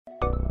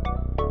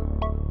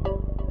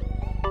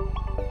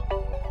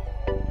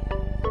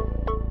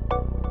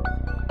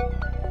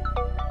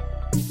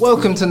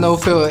Welcome to No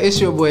Filter.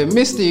 It's your boy,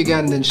 Mr.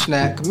 Ugandan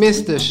Schnack,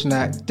 Mr.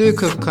 Schnack,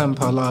 Duke of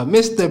Kampala,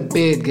 Mr.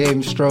 Beard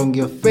Game Strong,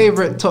 your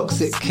favorite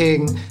toxic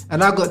king,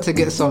 and I got to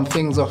get some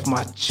things off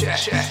my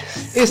chest.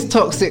 It's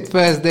Toxic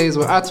Thursdays,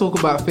 where I talk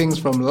about things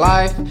from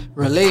life,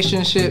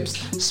 relationships,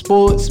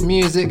 sports,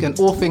 music, and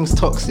all things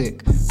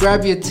toxic.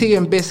 Grab your tea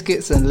and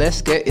biscuits and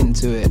let's get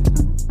into it.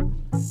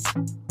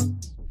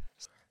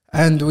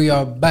 And we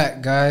are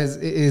back, guys.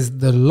 It is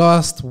the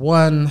last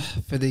one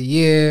for the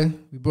year.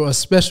 We brought a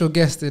special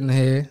guest in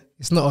here.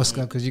 It's not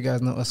Oscar, because you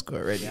guys know Oscar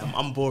already. Yeah,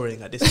 I'm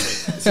boring at this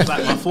point. This is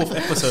like my 4th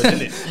episode,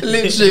 isn't it?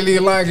 Literally,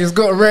 like, it's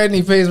got rent,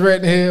 he pays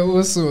rent here,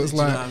 all sorts.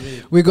 Like, I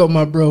mean? We got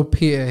my bro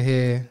Peter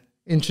here.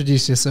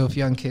 Introduce yourself,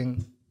 young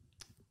king.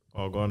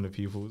 Oh, go on the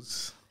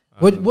peoples.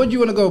 What do you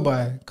want to go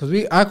by?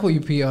 Because I call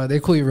you Peter, they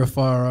call you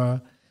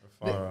Rafara.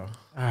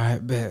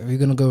 Alright, bet. We're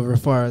going to go with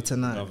Rafara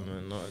tonight. Government.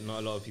 Not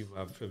a lot of people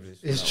have privilege.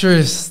 It's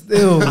true,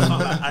 still.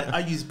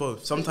 I use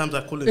both. Sometimes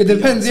I call it. It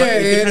depends, Peter. yeah.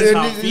 It depends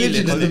how I'm feeling.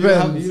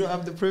 You don't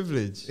have the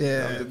privilege.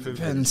 Yeah, it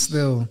depends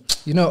still.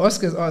 You know,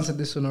 Oscar's answered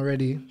this one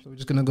already, so we're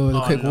just going to go with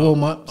a quick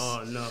warm-ups.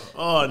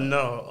 Oh,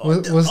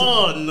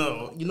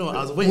 no. You know,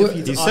 I was waiting for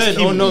you to he ask said,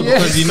 him. oh, no,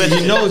 because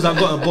he knows I've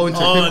got a bone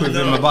to pick with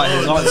him about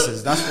his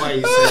answers. That's why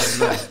he said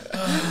no.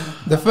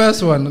 The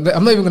first one,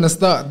 I'm not even going to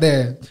start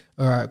there.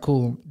 All right,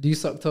 cool. Do you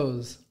suck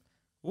toes?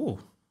 Oh,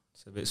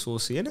 it's a bit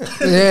saucy, isn't it?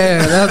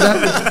 Yeah,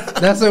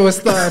 that's where we're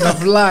starting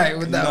off light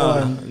with that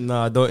one.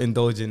 No, don't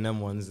indulge in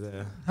them ones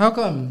there. How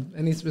come?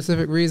 Any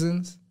specific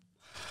reasons?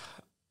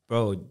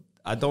 Bro,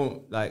 I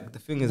don't, like, the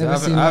thing is,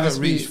 Never I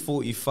haven't reached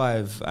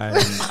 45 and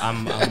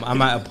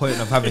I'm at a point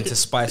of having to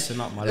spice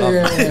up my life.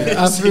 Yeah,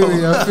 I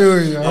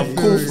feel you. I'm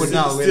cool for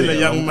now. Still a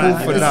young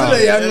man. Still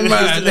a young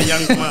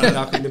man.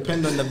 I can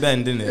depend on the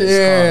bend, innit?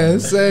 Yeah,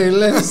 say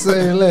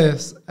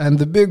less. And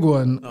the big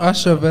one,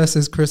 Usher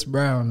versus Chris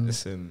Brown.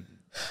 Listen,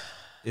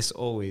 it's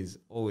always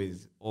going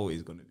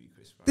to be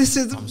Chris Brown. This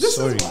is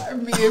sorry. why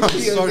me and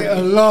Peter get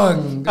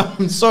along.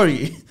 I'm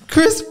sorry.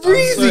 Chris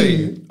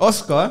Breezy.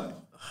 Oscar.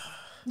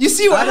 You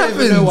see what happens? I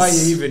don't even know why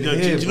you even do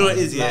here. You know what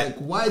it is, yeah? Like,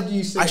 why do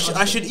you say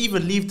I should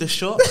even leave the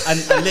shot and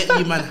let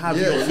you man have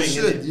your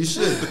thing. You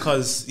should.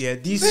 Because,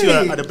 these two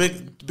are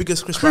the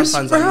biggest Chris Brown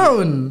fans.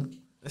 Brown.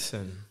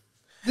 Listen.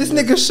 This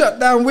nigga shut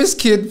down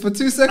Wizkid for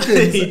 2 seconds.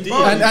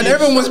 and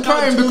everyone was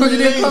crying because he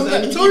didn't come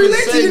back. Tory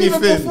Lanez didn't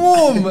even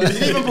perform. He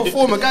didn't even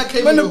perform. A guy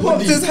came when in he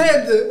popped his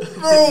head,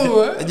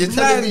 bro. And you're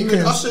telling me,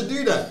 can Usher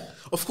do that?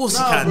 Of course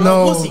he can.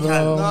 No, of course he can.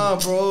 Nah,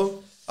 bro.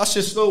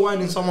 Usher slow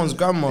winding someone's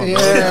grandma.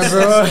 Yeah,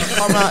 bro.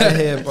 Come out of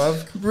here,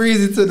 bruv.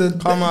 Breezy to the moon.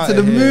 Come out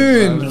of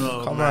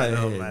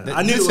here. Man.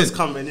 I knew it was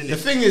coming, innit? The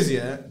thing is,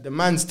 the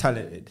man's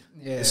talented.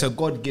 Yeah. It's a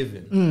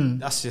God-given.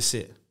 That's just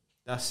it.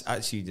 That's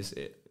actually just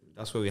it.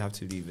 That's where we have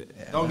to leave it.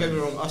 Yeah, don't get me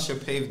wrong, Usher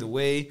paved the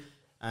way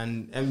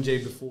and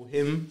MJ before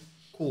him.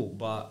 Cool,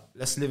 but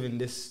let's live in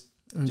this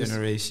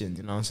generation,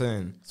 you know what I'm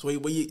saying? So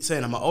what you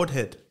saying? I'm an old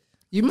head?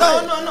 You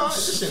might. No.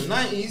 Listen,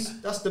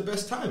 90s, that's the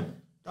best time.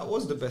 That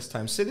was the best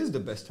time. Still is the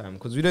best time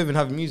because we don't even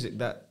have music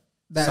that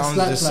sounds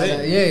the same. Like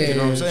that. Yeah, you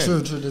know what I'm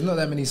saying? True. There's not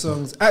that many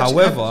songs.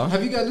 Actually, However,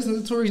 have you guys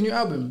listened to Tory's new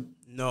album?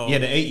 No. Yeah,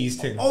 the 80s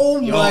thing. Oh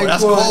my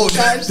that's god, cold.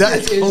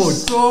 that is cold.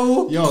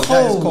 So Yo, cold.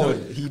 that is cold.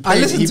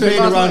 He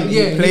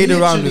played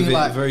around with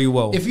it very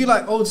well. If you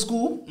like old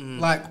school,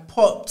 like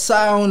pop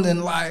sound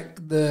and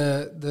like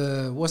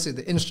the what's it,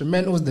 the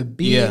instrumentals, the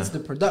beats, the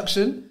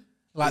production,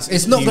 like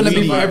it's not gonna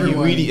be for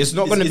everyone. It's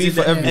not gonna be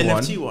for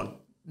everyone. NFT one.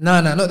 No,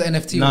 not the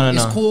NFT one.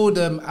 No. It's called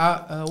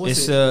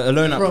what's it?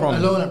 Alone at Prom.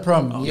 Alone at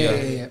Prom.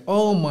 Yeah.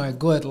 Oh my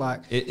god,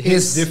 like it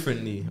hits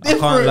differently. I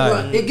can't lie.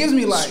 Like, it gives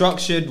me like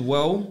structured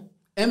well.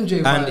 MJ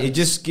and vibe. it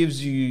just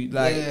gives you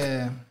like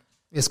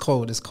it's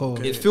cold.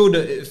 It filled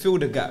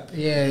the gap.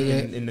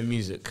 In the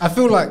music. I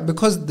feel like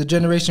because the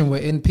generation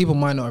we're in, people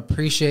might not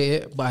appreciate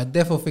it, but I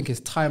definitely think it's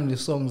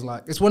timeless songs.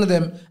 Like it's one of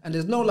them, and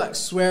there's no like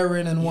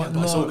swearing and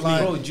whatnot. It's all clean.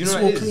 Like, bro, do you know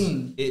it's what all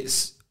clean.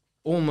 It's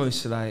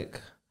almost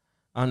like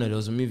I don't know. There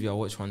was a movie I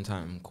watched one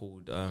time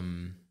called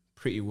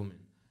Pretty Woman.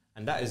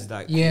 And that is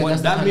like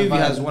that movie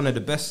has one of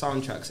the best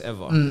soundtracks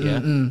ever.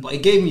 But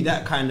it gave me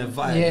that kind of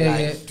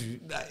vibe.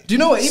 Do you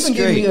know what? Even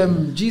gave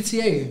me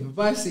GTA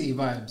Vice City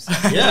vibes.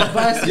 Yeah,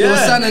 Vice City or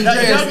San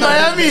Andreas,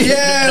 Miami.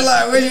 Yeah,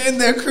 like when you're in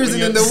there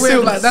cruising in the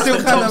whip, like that's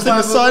the kind of vibe. In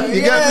the sun,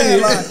 you get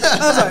me? Like,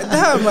 I was like,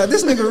 damn, like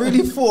this nigga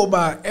really thought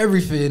about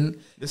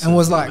everything and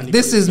was like,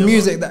 this is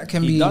music that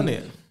can be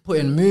put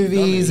in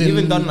movies. He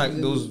even done like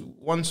those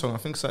one song. I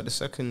think it's like the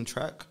second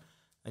track,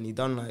 and he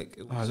done like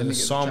it was a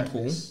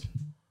sample.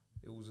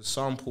 A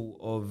sample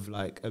of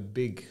like a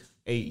big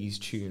 80s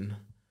tune.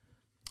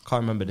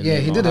 Can't remember the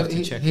name.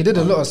 He did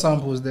a lot of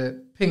samples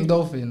there. Pink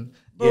Dolphin.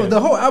 Bro, the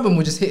whole album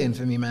was just hitting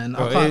for me, man.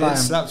 Bro, I can't lie. It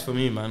slaps for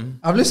me, man.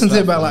 I've listened to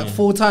it about like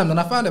 4 times and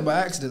I found it by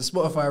accident.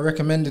 Spotify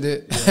recommended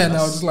it and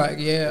I was just like,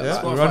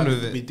 Spotify, run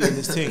with it. We doing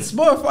this thing.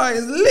 Spotify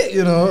is lit,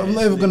 you know. I'm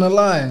not even gonna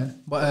lie.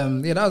 But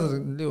that was a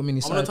little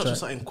mini I want to touch on sidetrack.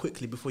 something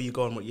quickly before you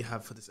go on what you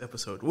have for this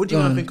episode. What do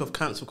you want to think of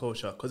cancel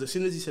culture? Because as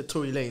soon as you said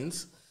Tory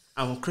Lanez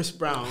and Chris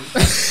Brown and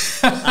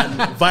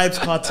Vibes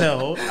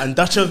Cartel and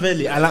Dacha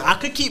Valley, and like, I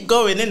could keep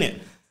going, innit?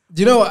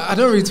 Do you know what? I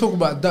don't really talk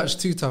about Dutch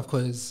too tough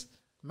because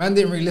man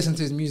didn't really listen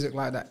to his music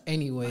like that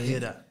anyway. I hear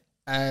that.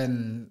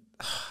 And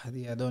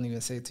yeah, I don't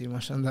even say too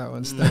much on that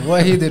one. Still.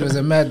 What he did was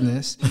a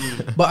madness.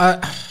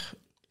 But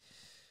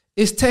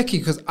it's techie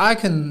because I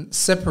can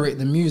separate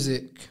the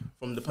music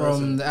From the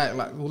person. from the act.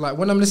 Like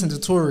when I'm listening to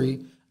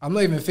Tory, I'm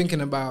not even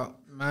thinking about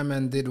my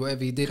man did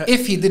whatever he did.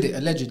 If he did it,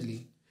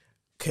 allegedly.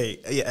 Okay,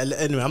 yeah.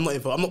 Anyway, I'm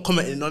not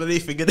commenting on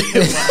anything.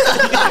 This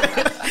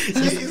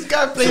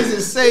guy plays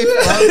it safe,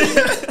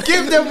 man.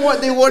 Give them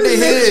what they want to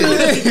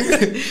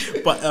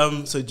hear.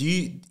 But so do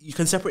you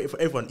can separate it for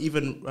everyone,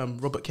 even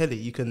Robert Kelly.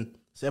 You can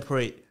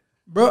separate.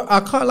 Bro, I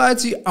can't lie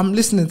to you. I'm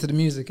listening to the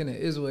music, and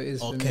it is what it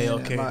is. Okay, for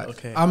me, okay, like,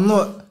 okay. I'm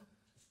not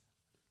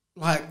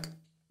like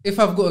if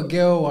I've got a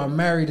girl or I'm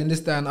married and this,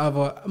 that, and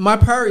other. My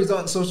priorities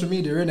aren't social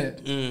media,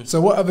 innit? So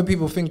what other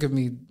people think of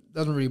me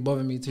doesn't really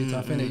bother me too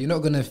tough, innit? You're not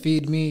gonna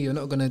feed me. You're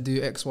not gonna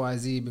do X, Y,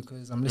 Z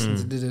because I'm listening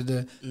to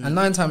da. And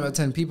 9 times out of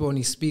 10, people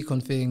only speak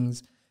on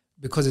things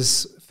because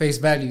it's face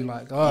value.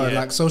 Like,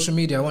 like social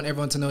media. I want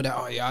everyone to know that.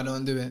 Oh yeah, I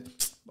don't do it.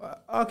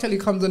 But R. Kelly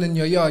comes on in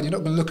your yard. You're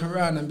not gonna look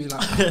around and be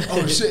like,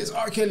 oh shit, it's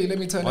R. Kelly. Let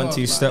me turn it off.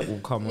 1-2 step will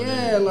come on.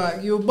 Yeah,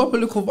 like you'll bop a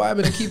little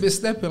vibe and keep it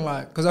stepping.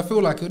 Like, because I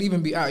feel like it would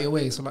even be out of your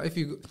way. So like, if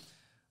you,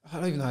 I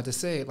don't even know how to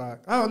say it.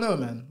 Like, I don't know,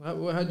 man.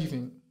 How do you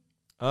think?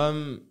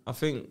 I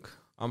think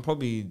I'm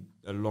probably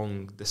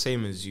along the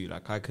same as you.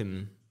 Like I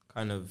can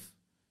kind of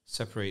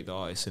separate the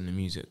artist and the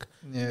music.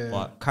 Yeah.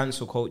 But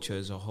cancel culture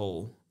as a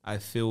whole, I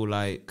feel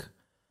like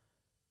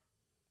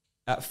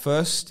at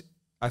first,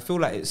 I feel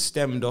like it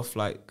stemmed off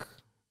like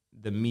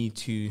the Me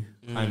Too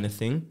kind of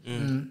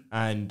thing.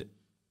 And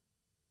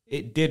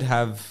it did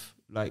have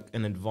like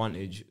an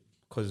advantage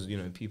because, you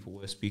know, people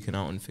were speaking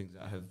out on things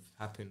that have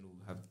happened or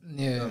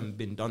have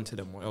been done to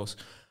them or else.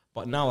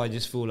 But now I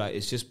just feel like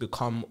it's just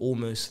become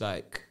almost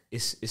like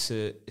it's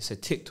a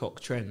TikTok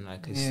trend.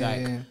 Like it's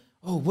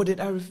oh, what did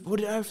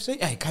I say?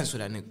 Hey, cancel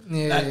that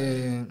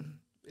nigga.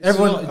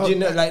 Everyone, you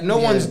know, like no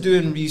one's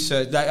doing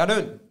research. Like I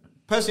don't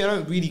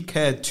really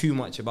care too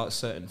much about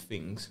certain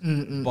things,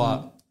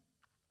 but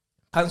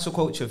cancel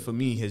culture for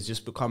me has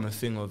just become a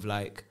thing of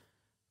like,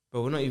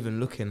 but we're not even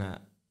looking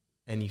at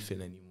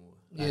anything anymore.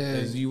 Like,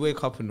 as you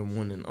wake up in the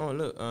morning, oh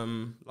look,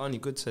 Lani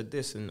Good said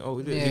this, and oh,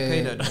 he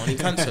paid her the money,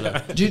 cancel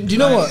her. Do you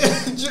know what?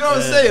 Do you know what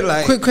I'm saying?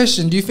 Like, quick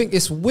question: do you think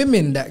it's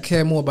women that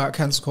care more about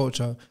cancel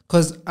culture?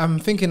 Because I'm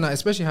thinking that,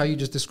 especially how you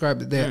just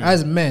described it there,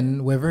 as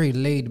men, we're very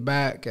laid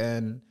back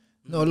and.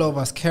 Not a lot of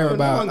us care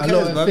about a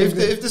lot of things.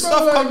 If the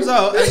stuff comes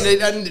out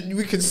and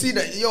we can see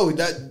that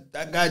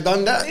that guy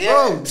done that,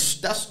 bro,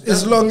 that's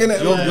it's long,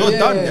 innit? You're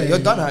done. You're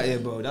done out here,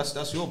 bro.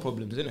 That's your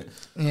problems, isn't it?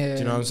 Yeah. Do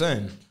you know what I'm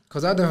saying?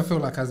 Because I don't feel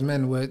like as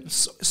men we're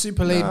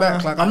super laid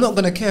back. Like I'm not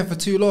gonna care for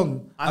too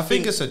long. I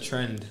think it's a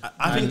trend.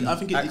 I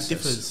think it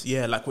differs.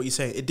 Yeah, like what you're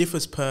saying, it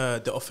differs per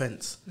the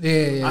offense.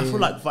 Yeah. I feel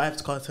like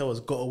Vybz Kartel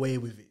has got away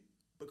with it.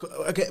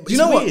 Okay, do you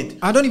know weird. What?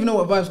 I don't even know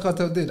what Vybz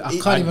Kartel did. I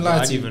can't even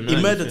lie to you.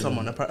 He murdered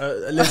someone,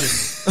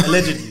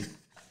 allegedly.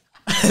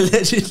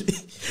 Allegedly.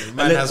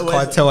 Man has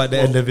Kartel at the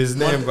end of his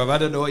name, bro. I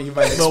don't know what you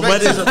might expect. No,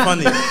 murders are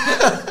funny.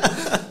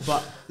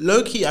 But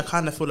low key, I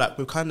kind of feel like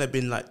we've kind of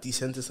been like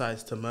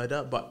desensitized to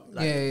murder, but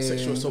like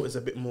sexual assault is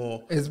a bit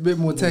more. It's a bit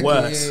more techy,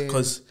 worse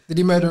because did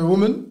he murder a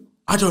woman?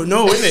 I don't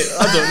know, innit?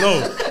 I don't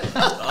know.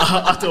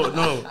 I don't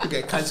know. You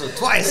get cancelled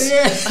twice.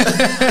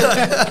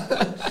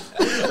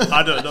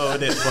 I don't know,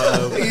 innit?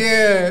 But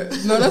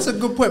no, that's a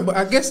good point. But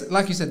I guess,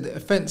 like you said, the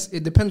offense,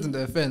 it depends on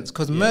the offense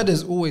because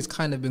murder's always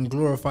kind of been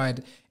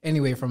glorified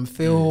anyway from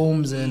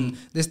films and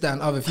this, that,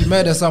 and other. If you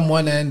murder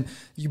someone and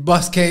you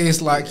bust case,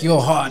 like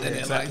you're hard at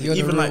it. Like you're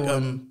even like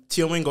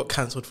Tion Wayne got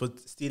cancelled for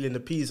stealing the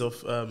peas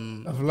of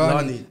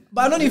Lani.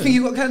 But I don't even think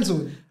he got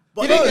cancelled.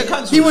 He didn't get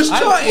cancelled. He was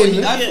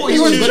trying. I thought he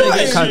was going to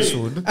get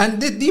cancelled.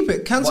 And deep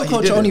it, cancel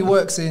culture only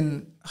works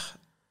in,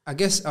 I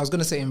guess I was going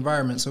to say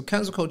environment. So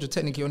cancel culture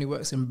technically only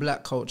works in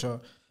black culture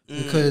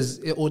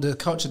because or the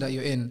culture that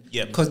you're in.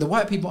 Yeah. Because the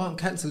white people aren't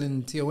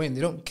cancelling Tion Wayne.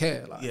 They don't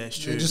care. Like, it's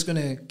true. They're just going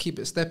to keep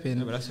it stepping.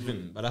 Yeah, but that's the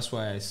thing. But that's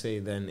why I say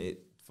then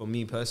for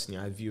me personally,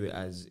 I view it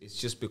as it's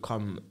just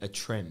become a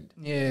trend.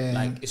 Yeah.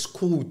 Like it's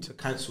cool to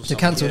cancel to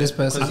cancel this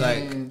person. Because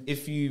like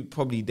if you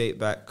probably date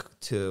back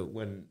to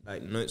when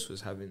like Notes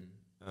was having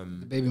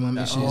the baby mum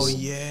issues. Oh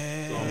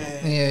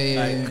yeah.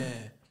 Yeah.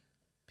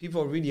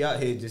 People are really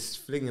out here just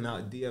flinging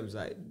out DMs.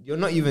 Like you're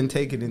not even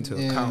taking into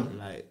account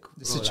like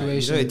the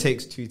situation. Like, it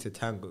takes two to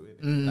tango.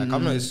 Like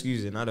I'm not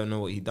excusing. I don't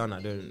know what he done.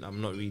 I'm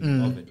not really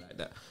bothered like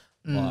that.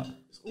 But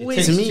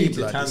always me.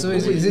 So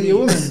is it your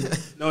woman?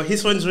 No,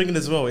 his phone's ringing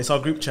as well. It's our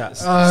group chat.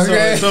 Oh,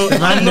 okay. So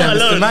I'm not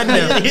alone.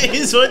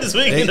 His phone is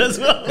ringing as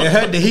well. They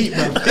heard the heat,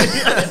 man.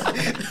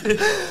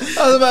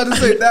 I was about to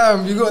say,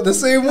 damn, you got the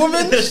same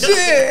woman?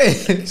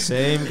 Shit.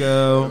 Same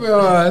girl.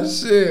 Oh,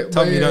 shit.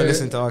 Tell me you don't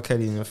listen to R.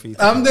 Kelly in your feet.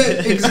 I'm the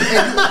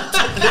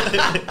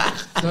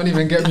Don't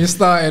even get me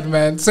started,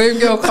 man. Same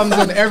girl comes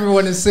on,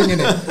 everyone is singing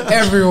it.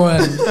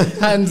 Everyone.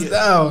 Hands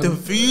down. The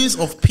views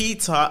of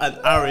Peter and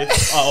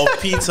Arif are of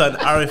Peter and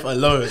Arif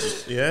alone.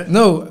 Yeah?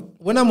 No,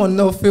 when I'm on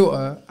No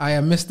Filter, I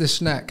am Mr.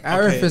 Schnack.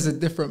 Arif is a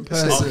different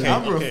person. Okay.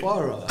 I'm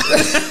Rafara.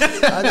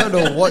 I don't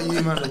know what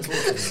you man are talking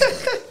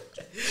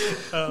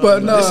about.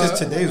 But no, this is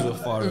today's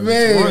Rafara.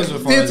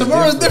 man,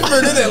 tomorrow's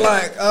different, isn't it?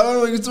 Like, I don't know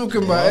what you're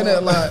talking about,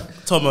 innit?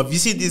 Like, Tom, have you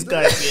seen these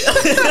guys?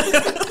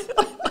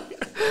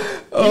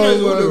 You know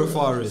who the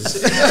Rafara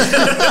is.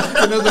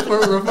 you know the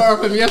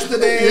Rafara from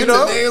yesterday, You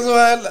know? today's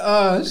one.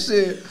 Oh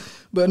shit!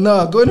 But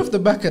no, going off the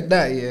back of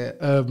that, yeah.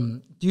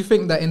 Do you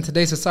think that in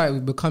today's society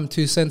we've become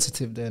too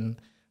sensitive then?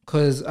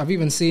 Because I've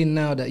even seen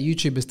now that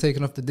YouTube has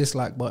taken off the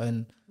dislike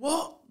button.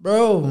 What?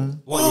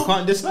 What? You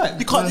can't dislike?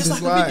 You can't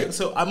dislike a video,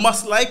 so I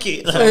must like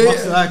it. I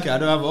must like it. I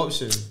don't have an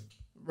option.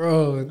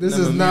 Bro, this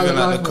Never is now the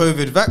like life the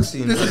COVID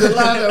vaccine. This is the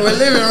life that we're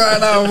living right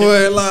now,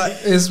 boy. Like,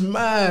 it's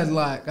mad.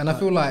 Like, and I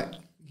feel like,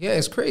 yeah,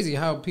 it's crazy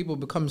how people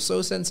become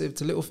so sensitive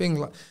to little things.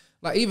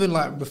 Like even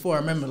like before, I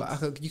remember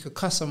like you could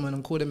cuss someone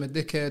and call them a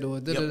dickhead or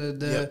and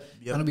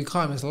it'll be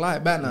calm. It's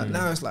light banter.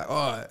 Now it's like,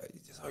 oh,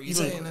 you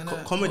saying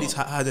that? Comedy's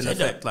had an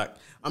effect. Like,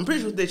 I'm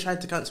pretty sure they tried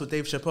to cancel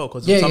Dave Chappelle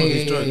because Yeah, of some yeah, of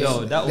his yeah, jokes. yeah.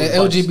 Yo, that The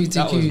was LGBTQ.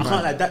 that was I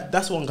can't like that.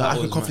 That's one guy I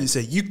can was confidently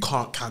say you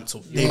can't cancel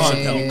Dave You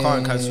Chappelle.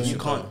 can't cancel. You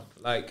can't.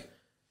 Like,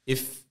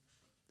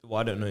 well,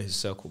 I don't know his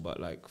circle, but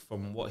like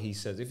from what he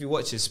says, if you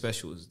watch his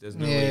specials, there's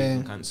no way you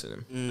can cancel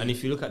him. And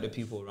if you look at the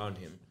people around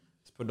him,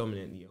 it's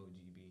predominantly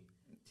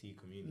LGBT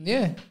community.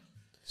 Yeah.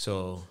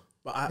 So,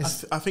 But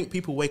I think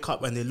people wake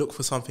up and they look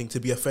for something to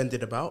be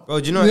offended about. bro,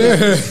 do you know?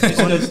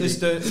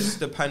 It's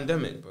the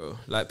pandemic, bro.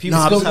 Like people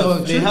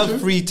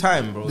have free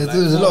time, bro.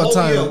 There's a lot of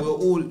time. We're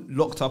all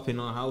locked up in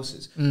our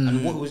houses,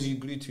 and what was you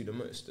glued to the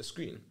most? The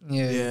screen.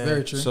 Yeah,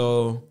 very true.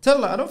 So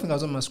I don't think I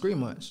was on my screen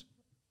much.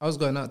 I was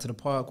going out to the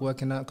park,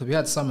 working out because we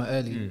had summer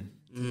early.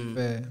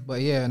 Fair. But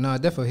yeah, no, I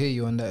definitely hear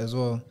you on that as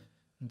well.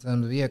 In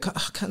terms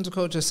of cancel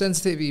culture,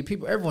 sensitivity,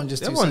 everyone's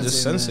just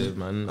sensitive,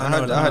 man. I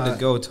had a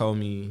girl tell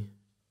me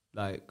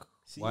like,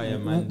 why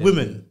am I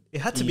women? It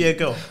had to be a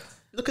girl.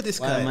 Look at this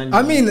guy.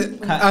 I mean,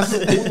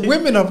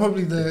 women are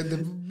probably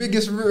the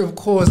biggest root of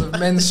cause of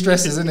men's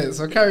stresses, isn't it?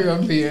 So carry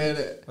on, Peter.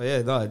 Innit? Oh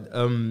yeah,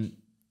 no.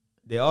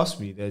 They asked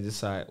me, they're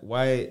just like,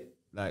 why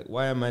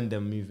are man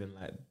them moving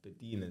like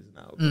Bedinas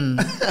now?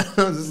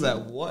 I was just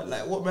like, what?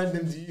 Like, what man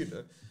them do you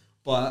know?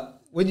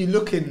 But when you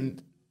look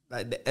in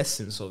like the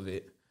essence of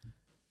it,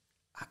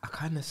 I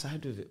kind of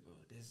side with it, bro.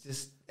 There's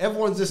just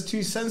everyone's just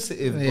too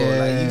sensitive, bro. Yeah.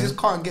 Like, you just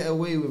can't get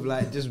away with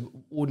like just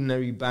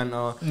ordinary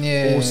banter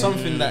or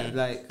something that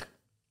like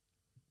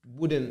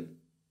wouldn't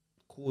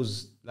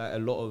cause like a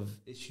lot of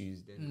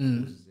issues.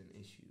 Then causes an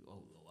issue.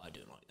 Oh, I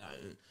don't like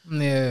that.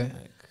 Yeah.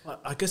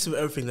 I guess with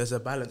everything, there's a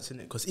balance in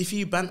it. Because if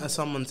you banter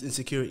someone's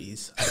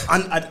insecurities,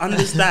 I'd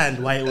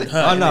understand why it would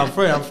hurt. Oh no,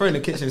 I'm throwing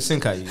the kitchen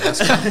sink at you. That's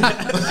Do you know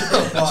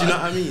what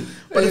I mean?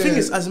 But the thing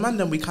is, as man,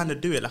 then we kind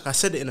of do it. Like I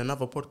said it in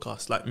another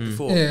podcast, like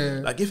before. Yeah.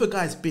 Like if a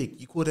guy's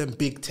big, you call them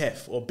Big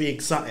Tef or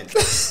Big something.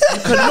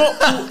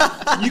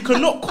 You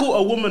cannot call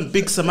a woman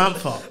Big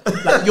Samantha.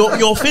 Like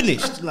you're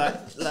finished. Like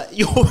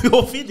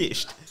you're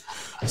finished.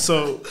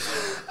 So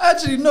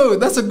actually, no,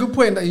 that's a good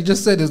point that you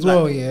just said as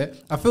well. Yeah,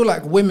 I feel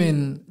like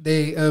women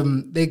they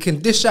can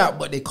dish out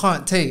but they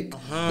can't take.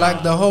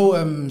 Like the whole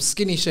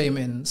skinny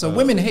shaming. So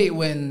women hate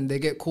when they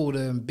get called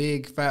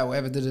big, fat,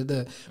 whatever.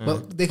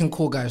 But they can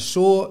call guys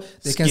short.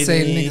 They can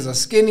say niggas are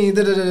skinny.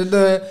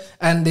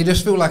 And they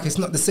just feel like it's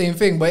not the same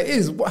thing, but it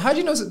is. How do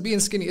you know that being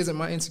skinny isn't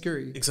my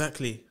insecurity?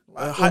 Exactly.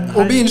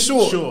 Or being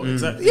short. Sure,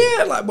 exactly.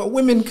 Yeah, like but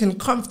women can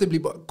comfortably,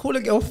 but call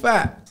a girl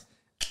fat.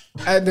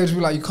 And they'd be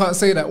like, you can't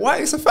say that. Why?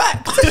 It's a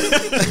fact.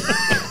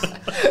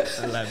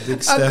 Like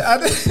big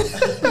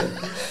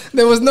stuff.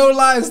 There was no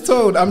lies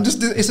told.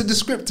 It's a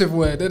descriptive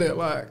word, isn't it?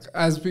 Like,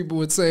 as people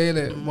would say,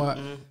 innit? But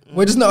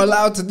we're just not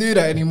allowed to do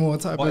that anymore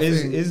type of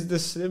thing. Is the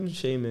slim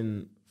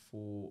shaming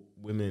for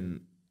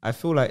women, I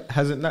feel like,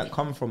 hasn't that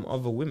come from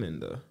other women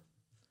though?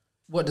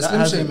 What, the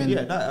slim shaming?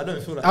 Yeah, I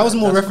don't feel like I was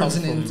more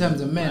referencing it in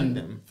terms of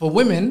men. For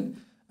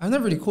women, I've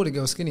never really called a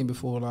girl skinny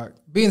before. Like,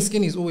 being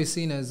skinny is always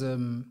seen as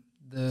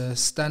the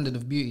standard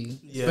of beauty,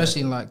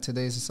 especially in like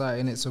today's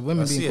society, innit? So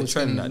women being called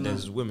skinny. I see a trend that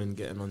there's women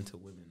getting onto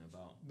women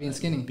about being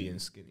skinny. Being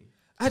skinny.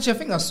 Actually, I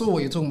think I saw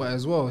what you're talking about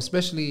as well.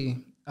 Especially,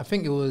 I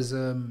think it was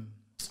I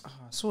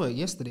saw it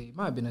yesterday. It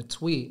might have been a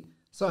tweet,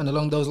 something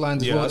along those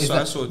lines as well.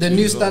 I saw the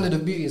new standard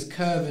of beauty is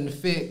curve and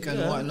thick and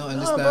whatnot,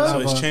 and this, that, and so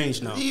it's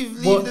changed now.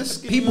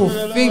 People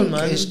think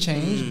it's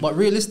changed, but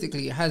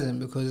realistically, it hasn't,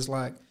 because it's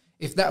like,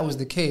 if that was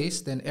the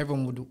case, then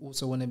everyone would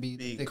also want to be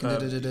thick and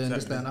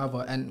this, that, and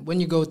other. And when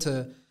you go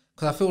to,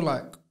 because I feel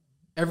like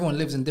everyone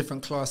lives in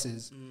different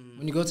classes.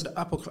 When you go to the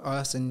upper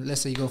class and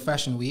let's say you go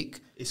Fashion Week,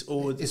 it's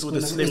going to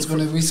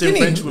be skinny.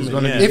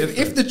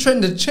 If the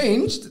trend had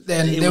changed,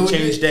 then it will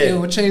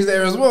change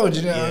there as well. Do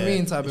you know what I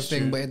mean? Type of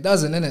thing, but it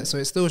doesn't, innit? So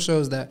it still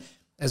shows that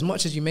as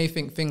much as you may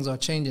think things are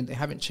changing, they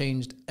haven't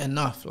changed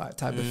enough, like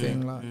type of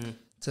thing, like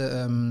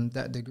to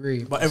that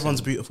degree. But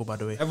everyone's beautiful, by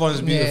the way.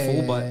 Everyone's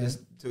beautiful, but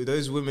to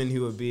those women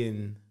who are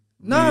being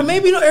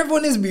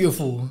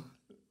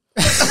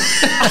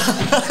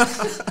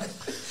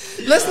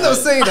let's not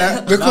say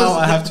that because Now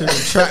I have to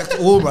retract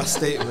all my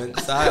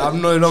statements.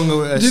 I'm no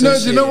longer. Do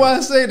you know why I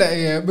say that?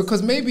 Yeah,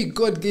 because maybe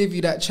God gave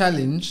you that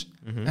challenge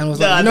and was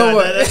like, you know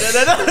what? You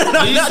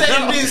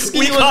saying being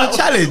skinny was a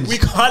challenge? We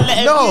can't let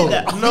him do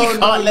that.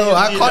 No.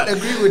 I can't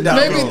agree with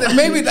that.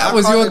 Maybe that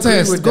was your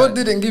test. God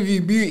didn't give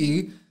you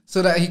beauty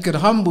so that He could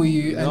humble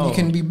you and you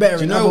can be better.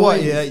 Do you know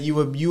what? Yeah,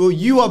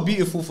 you are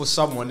beautiful for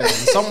someone, and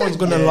someone's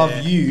gonna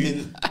love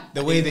you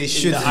the way they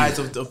should. In the eyes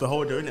of the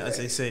beholder, innit, as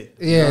they say.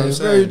 Yeah, it's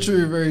very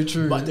true, very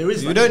true. But there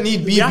is. You don't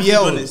need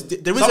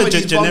BBL. There is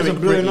a generic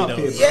beauty, though.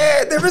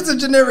 Yeah, there is a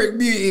generic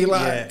beauty,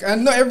 like,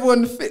 and not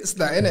everyone fits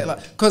that, innit?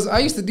 Like, because I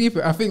used to deep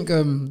it. I think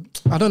I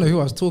don't know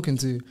who I was talking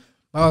to.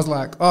 I was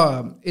like,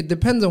 it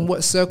depends on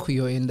what circle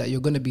you're in that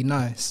you're gonna be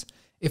nice.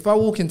 If I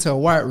walk into a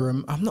white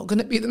room, I'm not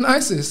gonna be the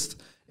nicest.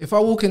 If I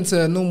walk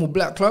into a normal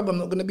black club, I'm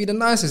not going to be the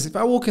nicest. If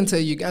I walk into a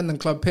Ugandan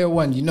club, Pier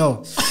 1, you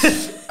know.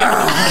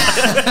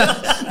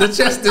 The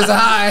chest is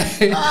high.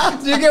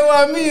 Do you get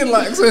what I mean?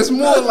 Like, so it's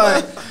more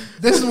like,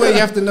 this is where you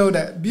have to know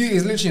that beauty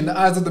is literally in the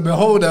eyes of the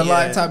beholder,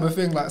 like type of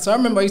thing. Like, so I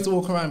remember I used to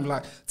walk around and be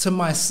like, to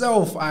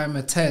myself, I'm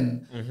a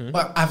 10.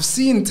 But I've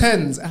seen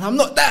 10s and I'm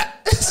not that.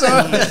 So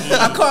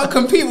I can't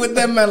compete with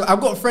them, man.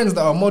 I've got friends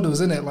that are models,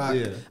 innit? Like,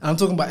 and I'm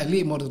talking about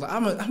elite models. Like,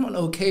 I'm an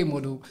okay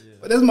model.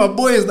 But there's my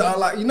boys that are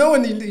like, you know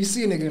when you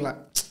see a nigga, you're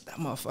like, that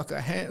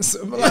motherfucker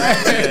handsome.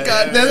 Like,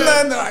 God, there's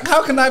nothing like,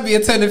 how can I be a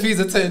 10 if he's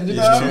a 10? You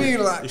know what I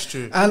mean? Like, it's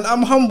true. And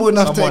I'm humble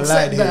enough to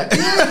accept that. You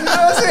know what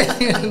I'm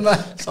saying?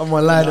 Like,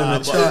 someone lied on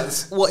the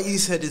charts. What he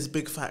said is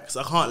big facts.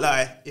 I can't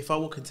lie. If I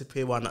walk into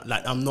Pier 1,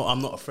 like, I'm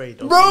not afraid.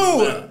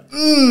 Bro,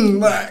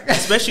 like,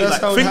 especially like,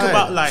 think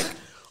about like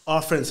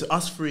our friends,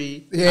 us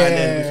three, and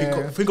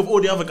then we think of all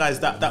the other guys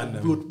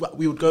that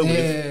we would go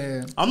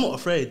with. I'm not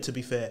afraid, to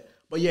be fair.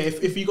 But yeah,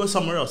 if you go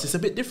somewhere else, it's a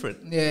bit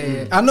different.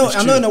 Yeah. I know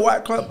in a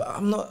white club,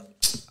 I'm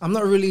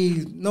not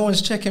really, no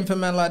one's checking for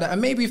man like that. And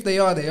maybe if they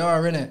are,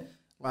 innit?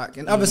 Like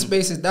in other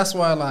spaces, that's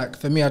why, like,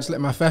 for me, I just let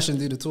my fashion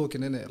do the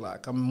talking, innit?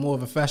 Like, I'm more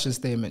of a fashion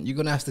statement. You're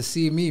gonna have to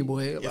see me,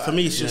 boy. Like, for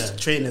me, it's just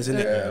trainers,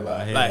 innit?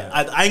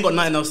 I ain't got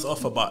nothing else to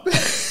offer, but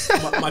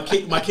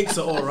my kicks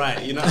are all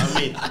right. You know what I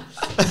mean?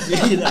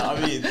 You know what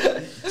I mean?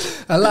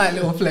 I like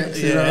little flex.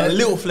 You know?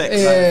 Little flex.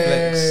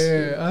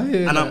 Yeah, I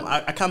hear and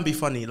that. I can be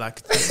funny.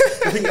 Like,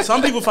 I think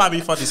some people find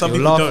me funny, some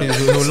people don't.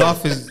 He'll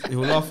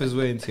laugh his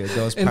way into your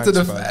girl's into pants,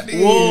 the bro.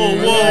 Whoa.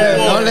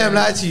 Don't let him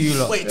lie to you,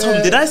 lot. Wait,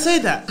 Tom, did I say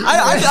that?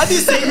 I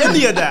didn't say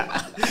any of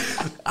that.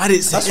 I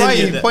didn't say That's why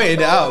you pointed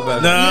it out,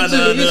 man.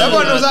 No.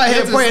 Everyone was out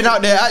here pointing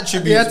out their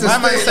attributes. My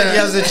man said he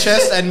has a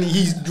chest and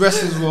he's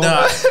dressed as well.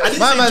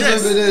 My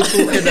man's over there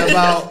talking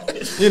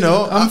about, you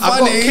know, I've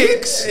got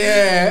kicks,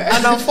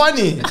 and I'm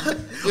funny.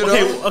 You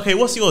know? Okay,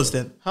 what's yours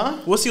then? Huh?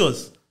 What's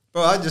yours?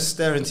 Bro, I just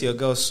stare into your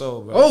girl's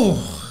soul, bro.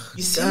 Oh,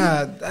 you see?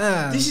 God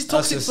damn. This is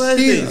Toxic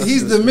Thursday.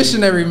 He's the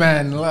missionary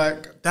man,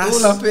 like,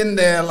 all up in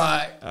there,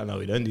 like. I know,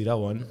 we don't do that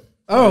one.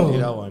 Oh,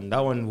 that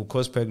one will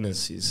cause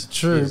pregnancies.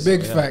 True,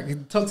 big fact.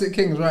 Toxic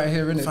Kings right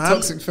here, innit?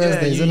 Toxic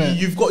Thursdays, innit?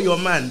 You've got your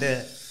man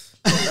there.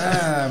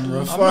 Damn, bro.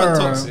 I'm not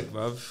toxic,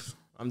 bruv.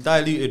 I'm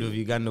diluted with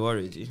Uganda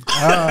origin.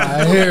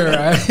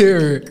 I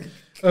hear it.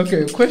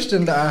 Okay,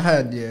 question that I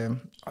had,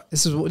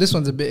 this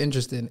one's a bit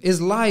interesting.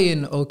 Is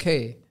lying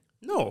okay?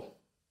 No.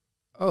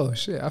 Oh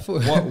shit! I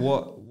thought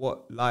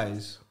what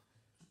lies?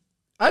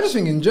 I just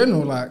think in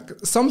general, like,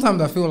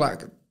 sometimes I feel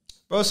like,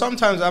 bro,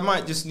 sometimes I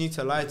might just need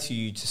to lie to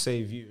you to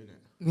save you.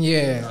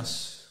 Yeah.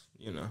 That's,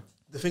 you know.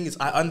 The thing is,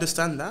 I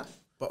understand that,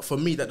 but for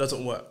me, that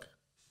doesn't work.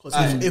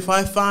 Because if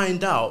I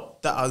find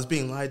out that I was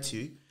being lied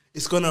to,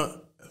 it's going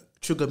to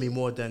trigger me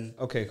more than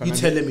you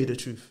telling me the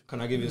truth.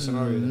 Can I give you a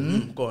scenario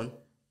then? Go on.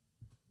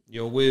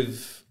 You're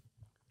with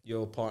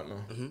your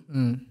partner.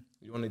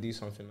 You want to do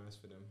something nice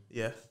for them.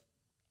 Yeah.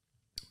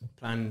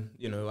 Plan,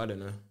 you know, I don't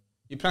know.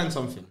 You plan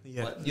something.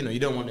 Yeah. But, you know, you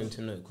don't want them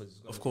to know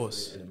because, of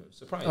course,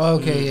 surprise.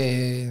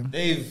 Okay, yeah.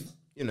 They've,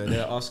 you know,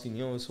 they're asking,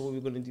 so what are we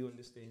going to do on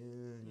this day? You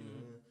know,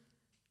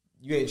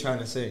 you ain't trying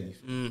to say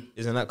anything.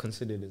 Isn't that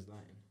considered as lying?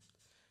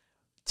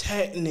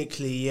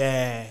 Technically,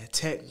 yeah.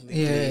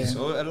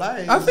 So a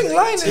lie. I think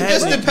lying. It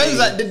just depends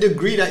like the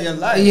degree that you're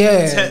lying.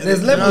 Yeah,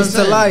 there's levels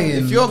to lying.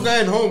 If you're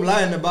going home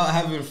lying about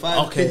having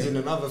 5 kids in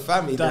another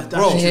family, that's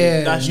true.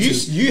 That's true.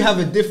 You have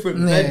a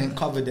different bed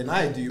cover than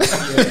I do.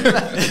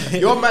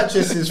 Your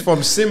mattress is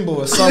from Simba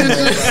or somewhere.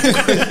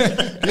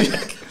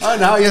 I don't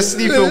know how you're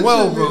sleeping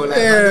well, bro. Like,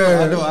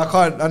 I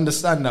can't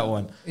understand that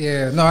one.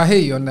 Yeah, no, I hear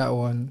you on that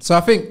one.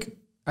 So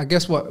I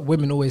guess what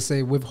women always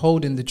say,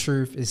 withholding the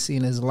truth is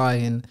seen as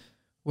lying.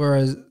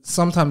 Whereas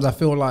sometimes I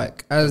feel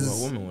like a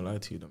woman will lie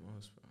to you the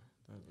most, bro.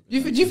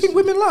 Do you think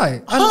women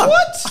lie?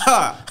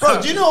 What?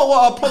 Bro, do you know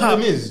what our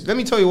problem is? Let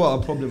me tell you what our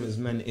problem as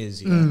men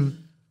is.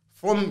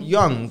 From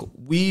young,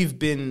 we've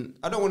been,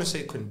 I don't want to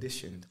say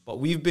conditioned, but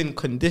we've been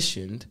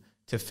conditioned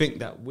to think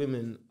that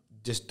women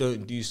just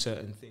don't do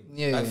certain things.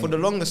 Like for the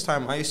longest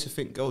time, I used to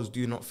think girls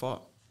do not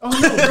fart. Oh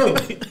no,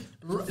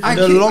 bro! I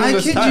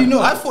kid time. You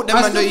not. I thought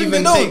them man don't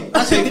even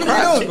take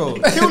cracks, bro.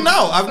 Till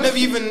now, I've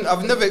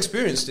never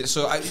experienced it.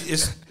 So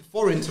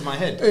foreign to my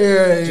head.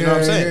 Yeah, do you know what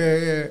I'm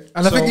saying? Yeah.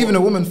 And I think even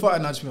a woman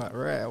farting, I'd just be like,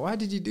 "Rare, why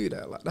did you do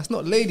that? Like, that's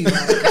not ladylike.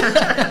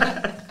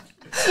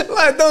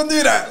 Like, don't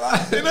do that.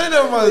 Like, You know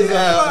them ones.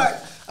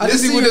 I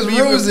just see wouldn't with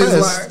be roses.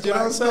 impressed. Like, Do you know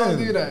what I'm saying?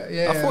 Don't do that.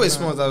 Yeah, I thought it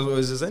smelled like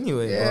roses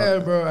anyway. Yeah,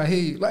 bro, I hear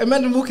you. Like,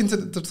 imagine walking to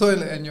the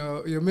toilet and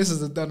your missus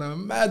has done a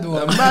mad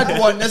one. A mad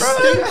one, a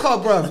stinker,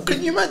 bruv.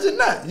 Can you imagine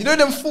that? You know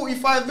them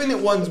 45-minute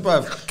ones,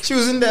 bruv. She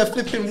was in there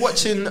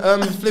watching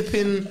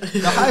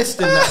the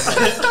heist in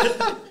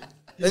that.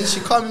 Then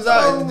she comes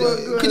out.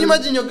 Can you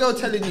imagine your girl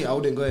telling you, I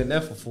wouldn't go in there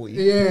for 40?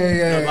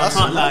 Yeah. I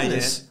can't lie,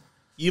 yeah.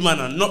 You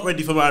man are not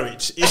ready for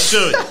marriage. It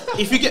should.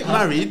 If you get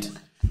married,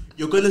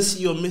 you're gonna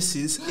see your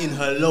missus in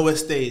her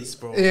lowest days,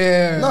 bro.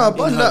 Yeah. No,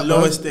 but in her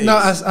lowest days. No,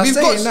 I We've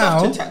say got it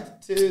now. stuff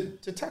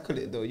to tackle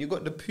it though. You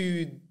got the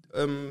poo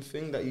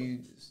thing that you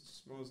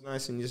smells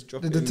nice and you just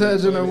drop The it in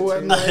detergent or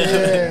whatnot.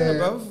 Yeah,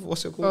 bruv.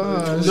 What's it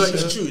called? No,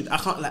 it's true. I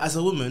can't, like, as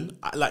a woman,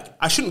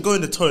 I shouldn't go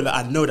in the toilet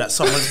and know that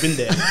someone's been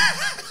there.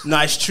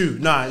 Nah, it's true.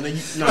 Nah,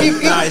 it's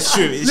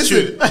true. It's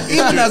true.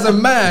 Even as a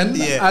man,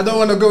 Yeah. I don't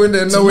want to go in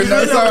there knowing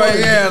that someone.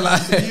 Yeah,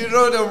 like You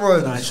know the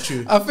one. Nah, it's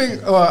true. I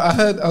think.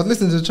 I was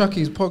listening to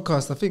Chucky's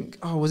podcast. I think.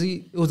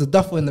 It was a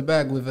duffel in the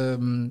bag with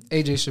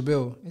AJ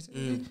Shabil. Is it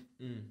AJ?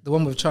 The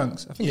one with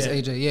Chunks. I think it's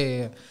AJ.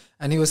 Yeah.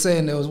 And he was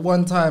saying there was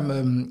one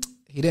time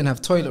he didn't have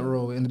toilet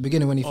roll in the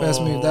beginning when he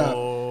first moved out.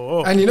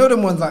 And you know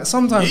them ones, like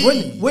sometimes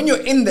when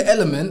you're in the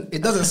element,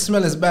 it doesn't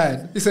smell as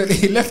bad. He said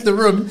he left the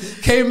room,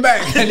 came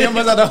back, and he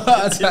almost had a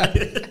heart attack.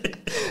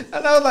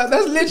 And I was like,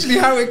 that's literally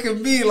how it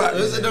can be. Like,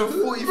 those are the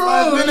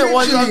 45-minute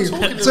ones I'm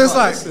talking about. So it's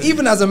like,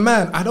 even as a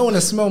man, I don't want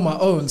to smell my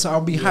own, so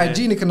I'll be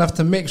hygienic enough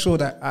to make sure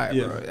that,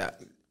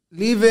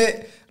 leave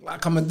it.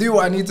 Like, I'm gonna do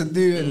what I need to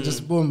do and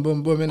just boom.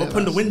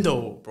 Open the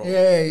window, bro.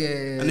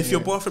 Yeah. And if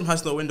your bathroom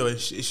has no window, it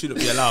shouldn't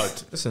be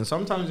allowed. Listen,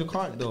 sometimes you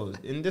can't though.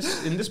 In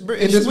this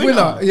British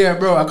winter, yeah,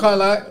 bro. I can't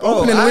like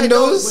opening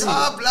windows.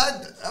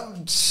 Blood.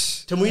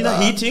 Tamina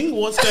heating?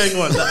 What's going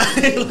on?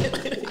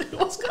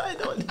 What's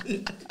going on?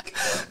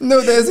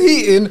 No, there's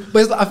heating,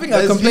 but I think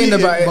I complained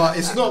about it. But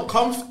it's not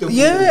comfortable.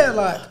 Yeah,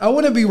 like I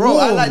want to be bro.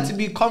 warm. I like to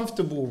be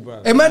comfortable,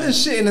 bro. Imagine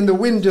shitting in the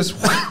wind just.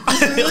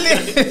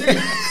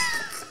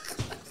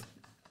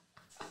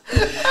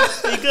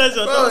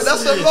 Bro,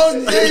 that's a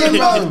long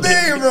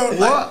day, bro.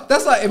 Like,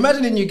 that's like,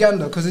 imagine in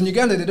Uganda, because in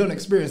Uganda they don't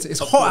experience it. It's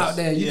hot out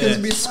there. You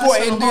can be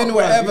squatting, doing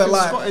whatever. You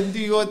like, squat and do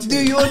your thing.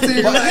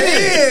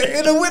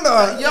 In the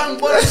winter, young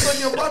boys on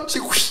your bum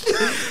cheek.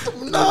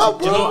 Nah, bro.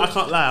 Do you know what? I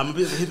can't lie. I'm a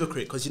bit of a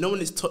hypocrite because you know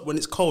when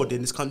it's cold in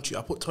this country,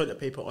 I put toilet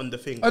paper on the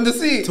thing on the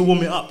seat to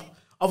warm it up.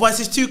 Otherwise,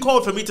 it's too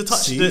cold for me to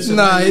touch this.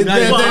 But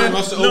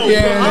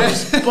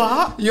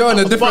you're on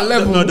a different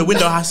level. No, the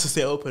window has to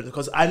stay open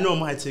because I know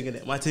my thing in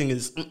it. My thing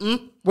is.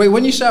 Wait,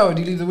 when you shower,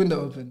 do you leave the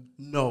window open?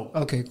 No.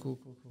 Okay, cool.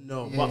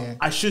 No, but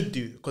I should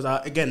do because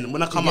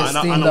when I come out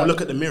and I look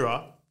at the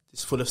mirror,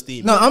 it's full of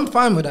steam. No, I'm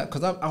fine with that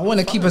because I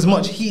want to keep as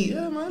much heat.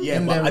 Yeah, man.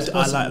 Yeah, but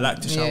I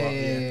like to shower.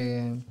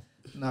 Yeah.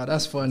 Nah,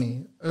 that's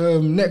funny.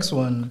 Next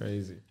one.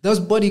 Crazy. Does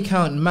body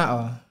count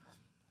matter?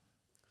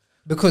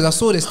 Because I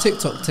saw this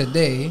TikTok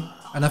today.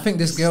 And I think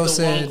this girl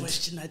said, one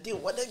question I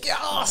didn't want to get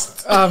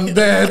asked. I'm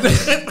dead.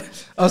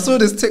 I saw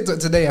this TikTok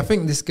today. I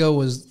think this girl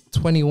was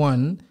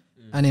 21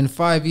 and in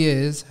 5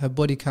 years, her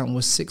body count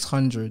was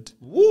 600.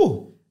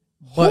 Woo.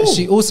 But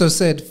she also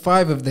said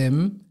 5 of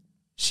them,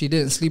 she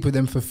didn't sleep with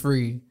them for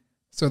free.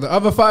 So the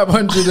other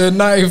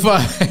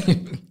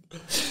 595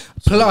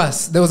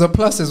 plus, there was a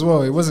plus as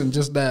well. It wasn't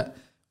just that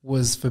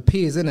was for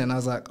peers, innit? And I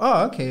was like,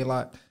 oh, okay.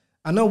 Like,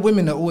 I know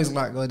women are always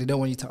like, oh, they don't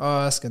want you to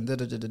ask and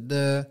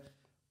da-da-da-da-da.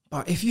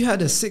 But if you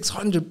had a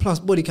 600 plus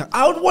body count,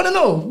 I would want to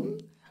know.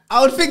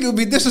 I would think it would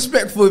be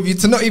disrespectful of you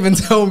to not even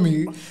tell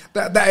me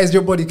that is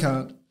your body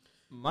count.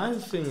 My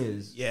thing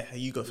is... Yeah,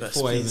 you go first,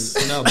 before please.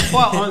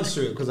 Before I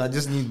answer it, because I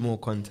just need more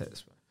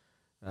context.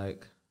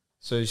 Like,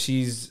 so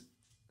she's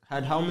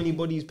had how many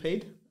bodies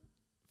paid?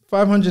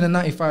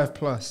 595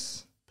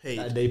 plus.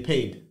 Paid. They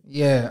paid?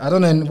 Yeah, I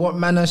don't know in what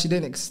manner. She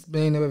didn't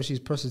explain whether she's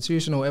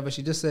prostitution or whatever.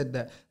 She just said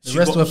that the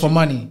rest were for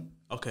money.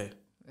 Okay.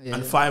 Yeah.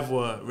 And 5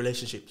 were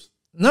relationships.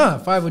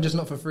 No, 5 were just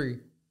not for free.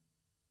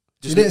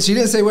 She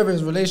didn't say whether it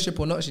was a relationship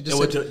or not. She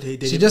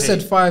just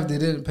said 5 they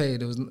didn't pay.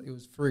 It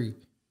was free.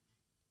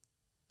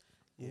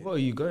 Yeah. What are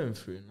you going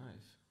through in life?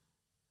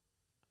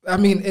 I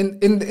mean,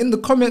 in the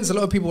comments, a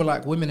lot of people were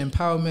like, women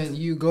empowerment,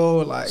 you go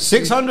like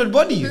 600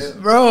 bodies,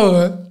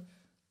 bro.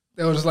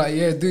 They were just like,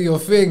 yeah, do your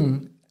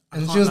thing,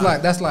 and she was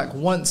like, that's like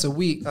once a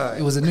week.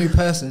 It was a new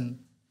person.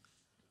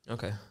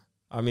 Okay,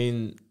 I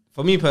mean,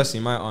 for me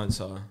personally, my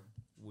answer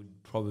would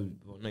probably,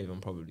 well, not even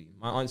probably.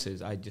 My answer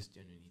is I just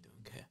genuinely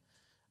don't care.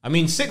 I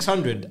mean,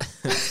 600.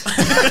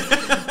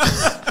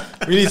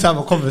 We need to have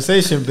a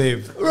conversation,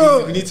 babe.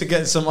 Bro. We need to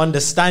get some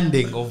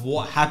understanding of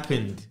what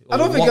happened. I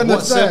don't think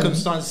what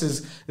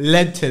circumstances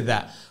led to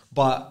that.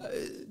 But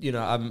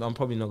I'm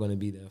probably not going to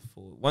be there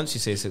for. Once you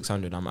say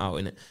 600, I'm out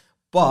in it.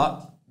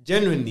 But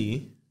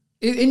genuinely,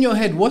 in your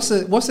head, what's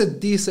a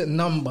decent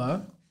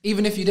number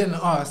Even if you didn't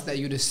ask, that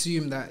you'd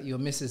assume that your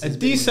missus is a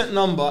decent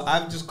number.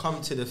 I've just come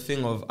to the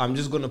thing of I'm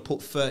just gonna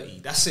put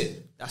 30. That's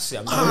it. I'm just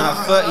gonna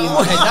have 30 in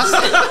my head. That's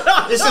it.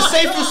 It's the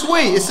safest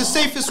way. It's the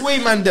safest way,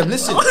 man. Them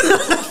listen,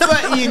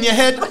 30 in your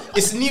head.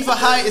 It's neither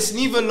high. It's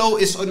neither low.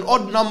 It's an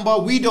odd number.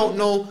 We don't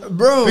know,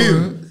 bro.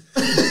 Leave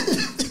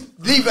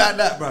it at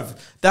that, bruv.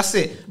 That's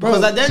it.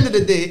 Because at the end of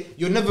the day,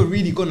 you're never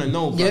really gonna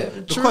know, bruv. Yeah,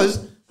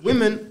 because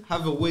women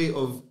have a way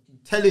of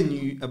telling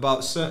you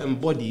about certain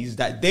bodies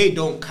that they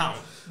don't count.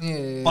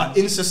 Yeah. But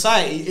in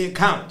society, it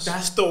counts.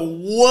 That's the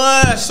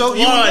worst. So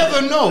you will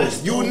never know.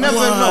 You will never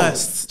know.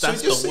 So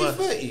So just say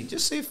 30.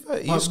 Just say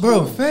 30. But It's bro,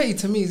 cool. 30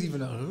 to me is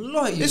even a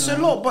lot. It's a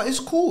lot, but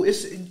it's cool.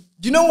 It's Do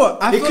you know what?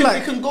 I feel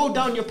like it can go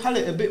down your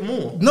palate a bit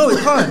more. no,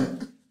 it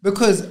can't,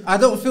 because I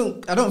don't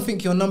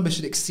think your number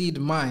should exceed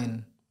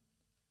mine.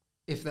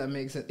 If that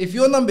makes sense. If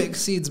your number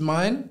exceeds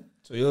mine,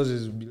 So yours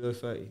is below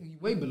 30. you're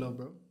way below,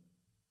 bro.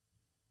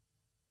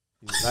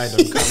 I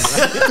don't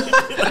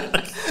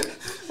count.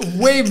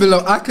 Way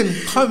below. I can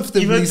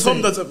comfortably Even say.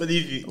 Tom doesn't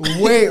believe you.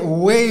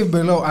 way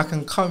below. I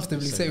can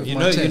comfortably say with You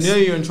my know, chest.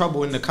 you're in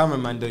trouble when the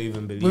cameraman don't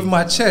even believe. With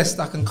my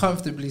chest, I can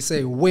comfortably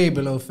say way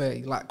below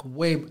 30. Like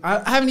way.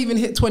 I haven't even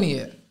hit 20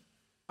 yet.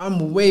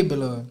 I'm way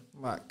below.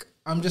 Like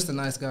I'm just a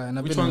nice guy. And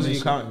I've Which been in a ones are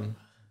you relationship. counting?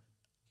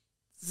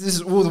 This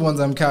is all the ones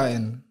I'm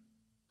counting.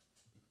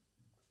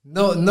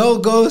 No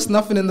ghosts,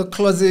 nothing in the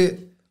closet.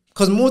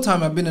 Because more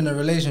time I've been in a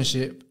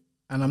relationship,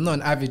 and I'm not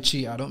an avid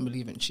cheater. I don't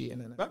believe in cheating.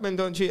 Innit? Black men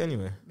don't cheat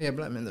anyway. Yeah,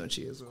 black men don't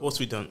cheat as well. Of course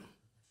we don't.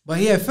 But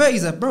yeah, 30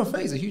 is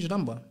a huge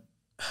number.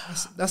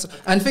 That's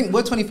and think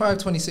we're 25,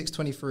 26,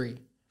 23.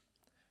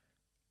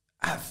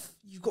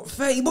 You've got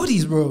 30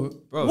 bodies, bro.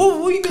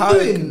 What you been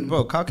doing?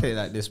 Bro, calculate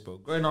like this, bro.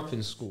 Growing up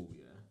in school,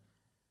 yeah,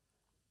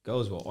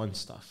 girls were on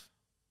stuff.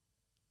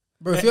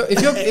 Bro, if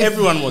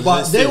Everyone was.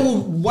 But they still.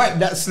 will wipe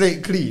that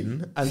slate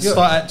clean and You're-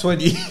 start at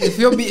 20. if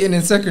you're beaten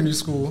in secondary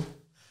school,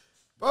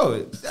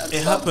 Bro,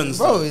 It happens,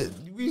 bro.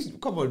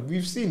 Come on,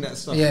 we've seen that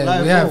stuff. Yeah,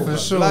 Live we have, roll, for bro.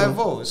 sure. Live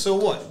roll. So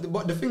what?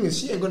 But the thing is,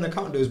 she ain't gonna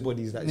count those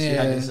bodies that she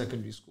had Yeah. in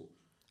secondary school.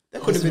 There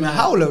could have been a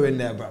howler in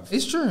there, bruv.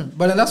 it's true.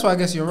 But then that's why I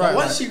guess you're right.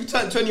 Once like, you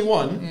turn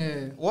 21,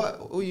 yeah,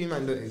 what? All you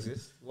man don't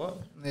exist. What?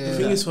 yeah. The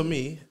thing is, for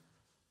me,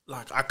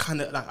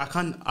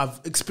 I've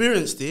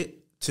experienced it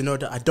to know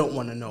that I don't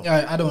want to know.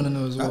 Yeah, I don't want to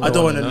know as well. I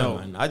don't want to know.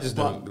 man. I just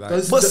don't. Like,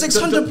 But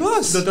 600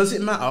 plus. Does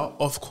it matter?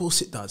 Of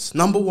course it does.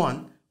 Number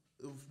one,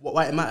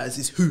 why it matters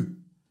is who.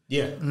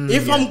 yeah.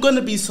 If I'm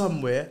gonna be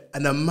somewhere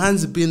and a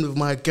man's been with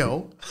my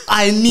girl,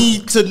 I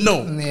need to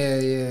know.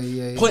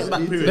 Yeah. Point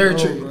back period. Very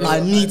true. I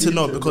need to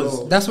know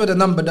because That's where the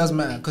number does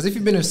matter. Because if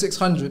you've been with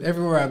 600,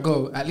 everywhere I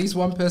go, at least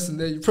one person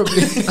there, you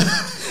probably.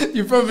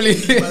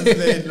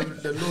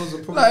 The laws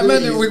of Like,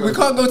 man, we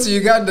can't go to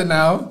Uganda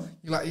now.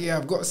 You're like, yeah,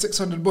 I've got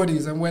 600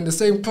 bodies and we're in the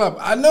same club.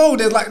 I know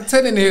there's like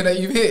 10 in here that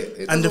you've hit.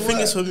 It and the doesn't thing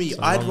work. is, for me,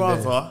 I'd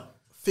rather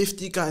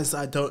 50 guys that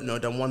I don't know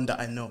than one that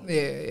I know.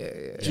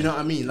 Yeah. Do you know what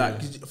I mean?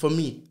 Like, for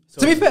me.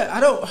 So To be fair, I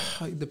don't.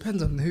 It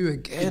depends on who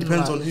again. it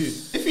depends like- on who.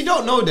 If you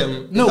don't know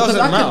them, No, it because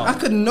doesn't matter. I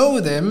could know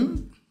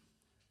them,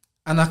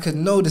 and I could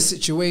know the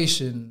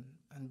situation,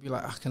 and be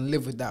like, I can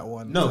live with that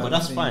one. No, type but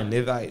that's thing.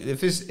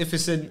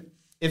 fine.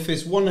 If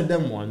it's one of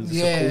them ones, it's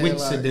Yeah, a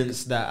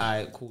coincidence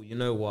that cool. You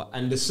know what?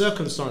 And the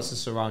circumstances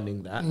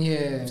surrounding that. Yeah.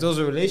 If there was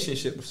a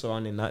relationship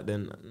surrounding that,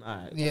 then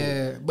alright, cool.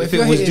 Yeah, but If if it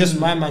you're was hitting- just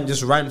my man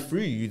just ran through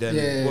you, then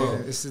Yeah, well,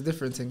 it's a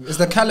different thing. It's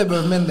the caliber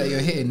of men that you're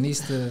hitting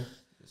needs to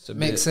it's a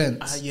make bit-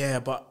 sense.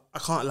 Yeah, but I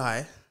can't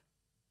lie.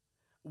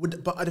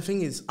 But the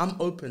thing is, I'm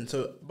open.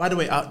 So, by the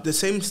way, the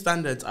same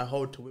standards I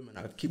hold to women,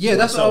 I keep. Yeah, to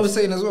that's what I myself. was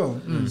saying as well.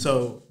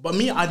 So, but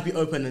me, I'd be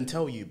open and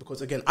tell you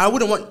because again, I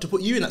wouldn't want to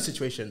put you in that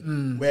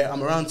situation where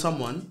I'm around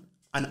someone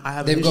and I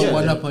have. They've an got issue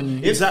one with up them. on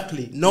you.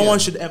 Exactly. No one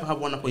should ever have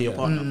one up on your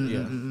partner.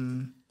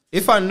 Yeah.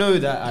 If I know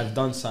that I've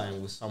done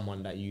something with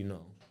someone that you know,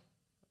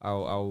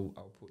 I'll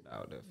put that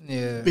out there.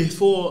 Yeah.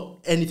 Before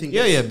anything.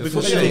 Yeah, Gets,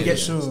 before anything sure,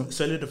 gets sure.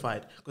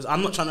 solidified, because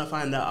I'm not trying to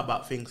find out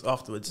about things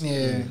afterwards.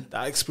 Yeah.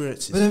 That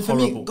experience is But then for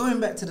horrible. me, going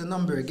back to the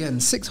number again,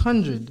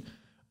 600,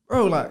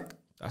 bro, like,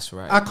 That's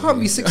right. I can't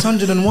be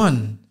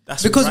 601.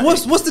 That's because right.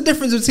 what's the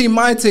difference between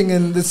my thing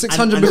and the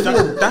 600 And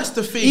before? that's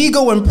the thing.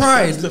 Ego and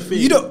pride. That's the thing.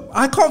 You don't.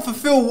 I can't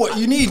fulfill what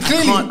you need.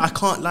 Clearly. I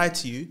can't lie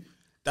to you.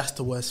 That's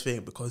the worst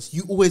thing because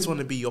you always want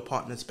to be your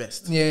partner's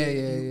best.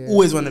 Yeah.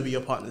 Always want to be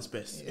your partner's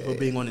best. If we're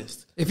being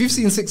honest. If you've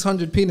seen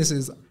 600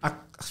 penises,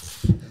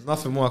 There's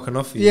nothing more I can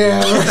offer you.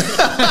 yeah.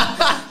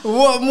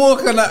 what more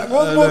can I?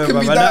 What more can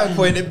be At done? that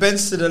point, it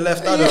bends to the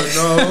left. I don't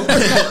know.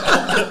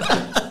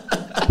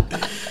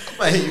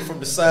 I hit you from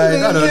the side.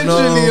 I don't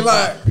Literally, know.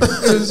 like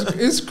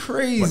it's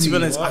crazy. But to be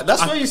honest,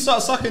 That's where you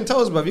start sucking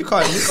toes, bruv. You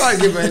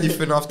can't give her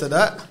anything after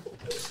that.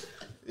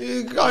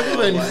 You can't give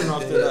her anything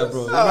after that,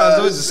 bro. You might as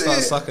well just start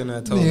sucking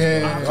her toes. Yeah.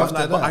 bro. I can't After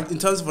lie, but that. in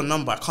terms of a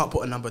number, I can't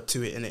put a number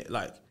to it in it,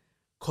 like,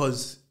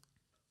 cause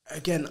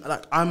again,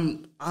 like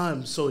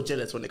I'm so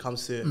jealous when it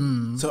comes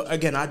to. So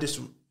again,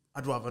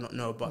 I'd rather not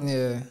know, but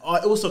Yeah. I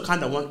also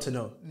kind of want to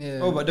know. Yeah.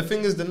 Oh, but the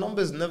thing is, the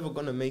number's never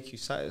gonna make you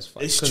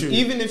satisfied. It's 'Cause true.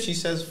 Even if she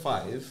says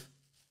 5,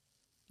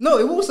 No,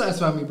 it will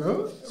satisfy me,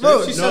 bro. So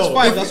if she says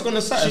 5, that's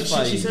gonna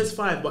satisfy She you. says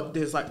 5, but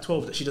there's like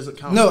 12 that she doesn't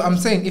count. No, I'm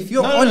saying if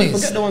you're honest,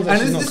 forget the ones that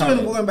and she's this is not when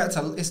counting. we're going back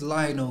to it's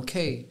lying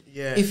okay.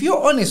 Yeah. If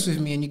you're honest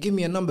with me and you give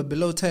me a number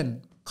below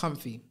 10,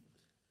 comfy,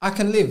 I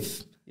can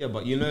live. Yeah,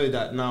 but you know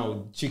that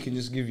now she can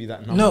just give you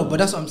that number. No, but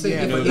that's what I'm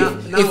saying. Yeah,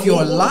 If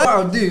you're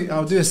lying,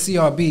 I'll do a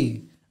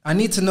CRB. I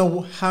need to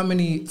know how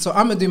many. So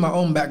I'm gonna do my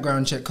own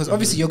background check because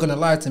obviously you're gonna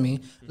lie to me.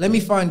 Let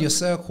me find your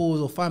circles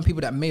or find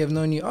people that may have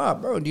known you.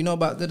 Bro, do you know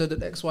about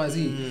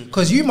XYZ?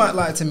 Because you might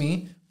lie to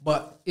me,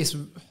 but it's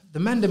the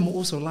man them will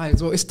also lie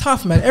as well. It's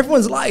tough, man.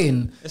 Everyone's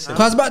lying. Because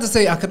I was about to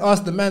say I could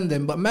ask the man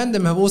them, but man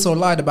them have also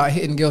lied about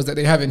hitting girls that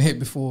they haven't hit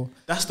before.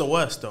 That's the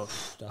worst, though.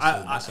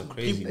 That's a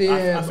crazy.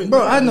 Yeah, I think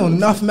bro. I know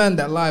enough men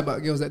that lie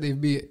about girls that they've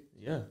beat.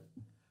 Yeah.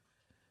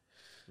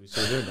 We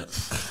still doing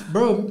that.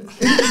 Bro,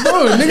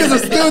 niggas are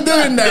still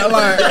doing that.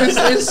 Like,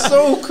 it's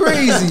so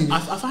crazy. I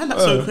find that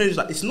so crazy.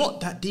 Like, it's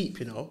not that deep,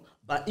 you know.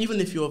 Like,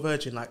 even if you're a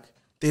virgin, like,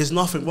 there's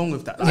nothing wrong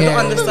with that. Like, I don't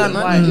understand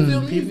why Live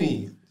your people.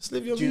 movie. Just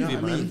live your Do you know movie,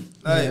 what I man. mean?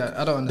 Like, Yeah,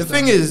 I don't understand. The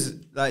thing is,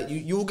 like,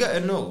 you'll get a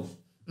no.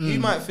 You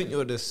might think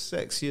you're the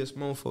sexiest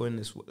mofo in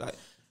this. Like,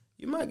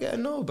 you might get a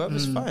no, but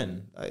it's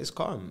fine. Like, it's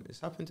calm. It's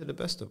happened to the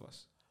best of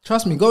us.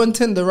 Trust me, go on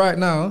Tinder right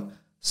now.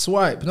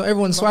 Swipe. Not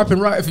everyone's swiping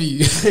right for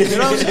you. You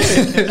know what I'm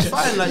saying? It's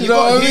fine. Like, you know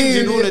got what I gigs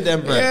mean? in all of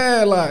them, bro.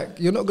 Yeah, like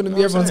you're not gonna be what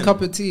I'm everyone's saying?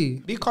 cup of tea.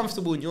 Be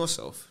comfortable in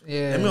yourself.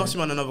 Yeah. Let me ask you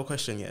man another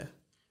question, yeah?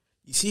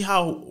 You see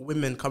how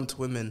women come to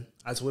women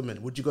as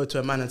women? Would you go to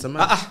a man as a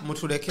man? Much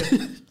for their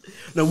kid.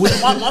 No,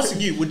 I'm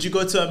asking you, would you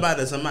go to a man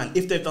as a man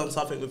if they've done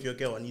something with your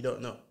girl and you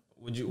don't know?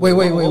 Would you? Wait,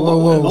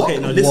 whoa. Okay,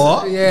 no, listen.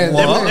 What? Yeah,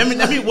 What?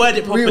 Let me word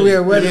it properly.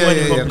 Yeah, word Let me it. word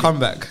it Yeah, properly. come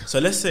back. So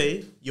let's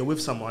say you're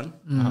with someone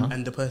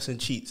and the person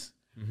cheats.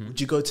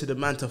 Would you go to the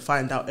man to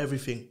find out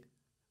everything?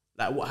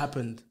 Like what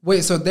happened?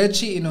 Wait, so they're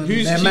cheating on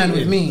Who's their man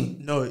with cheating? me?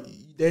 No,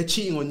 they're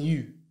cheating on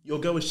you. Your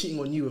girl was cheating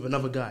on you with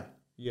another guy.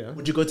 Yeah.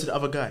 Would you go to the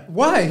other guy?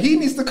 Why? He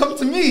needs to come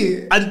to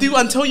me. And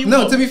tell you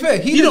No, what? to be fair,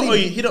 he don't owe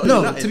you. He don't owe you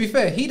No, nothing. to be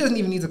fair, he doesn't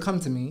even need to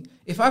come to me.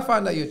 If I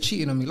find out you're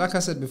cheating on me, like I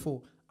said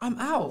before, I'm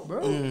out,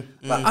 bro.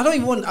 Like, I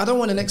don't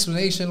want an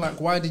explanation.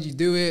 Like, why did you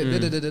do it? Da,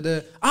 da, da, da,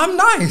 da. I'm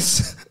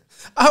nice.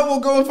 I will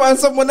go and find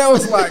someone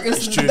else. Like,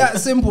 it's that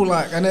simple.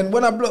 Like, and then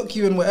when I block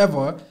you and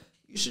whatever,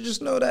 you should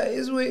just know that it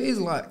is what it is.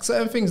 Like,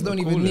 certain things don't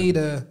even need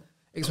a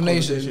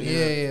explanation.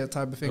 Yeah,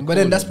 type of thing. But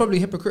then that's probably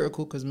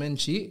hypocritical because men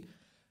cheat.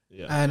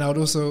 Yeah. And I would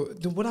also,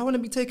 would I want to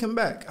be taken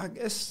back? I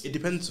guess It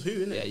depends who,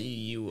 innit? Yeah,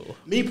 you will.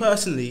 Me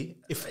personally,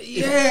 if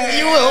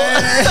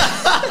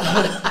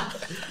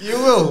You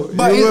will.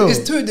 But it's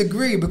to a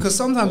degree because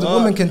sometimes a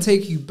woman can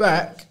take you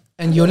back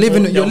and you're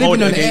living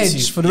on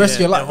edge for the rest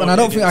of your life. And I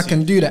don't think I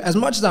can do that. As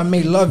much as I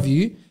may love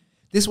you,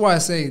 this is why I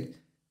say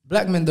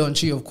black men don't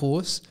cheat, of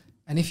course.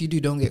 And if you do,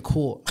 don't get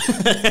caught.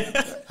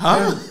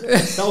 Huh?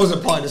 That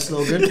wasn't part of the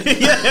slogan.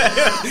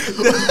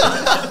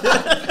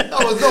 That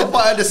was not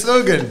part of the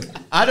slogan.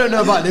 I don't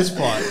know about this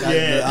part.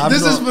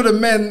 This is for the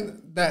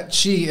men that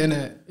cheat,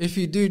 innit? If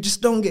you do,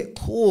 just don't get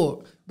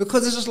caught.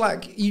 Because it's just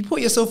like, you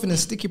put yourself in a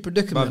sticky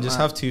predicament. Bruv, just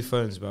like. have 2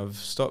 phones, bruv.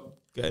 Stop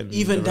getting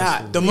even the rest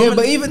that, of the them. moment,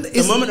 but even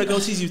the moment a girl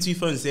sees you with 2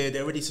 phones, they're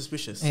already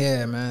suspicious.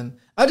 Yeah, man.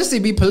 I just say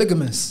be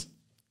polygamous.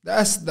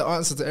 That's the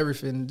answer to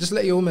everything. Just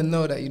let your woman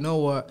know that, you know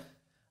what,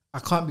 I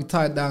can't be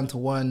tied down to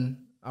one.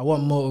 I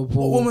want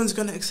multiple. What woman's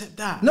gonna accept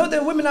that? No,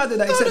 there are women out there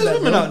that accept that.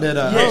 women bro. out there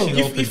that Yeah, are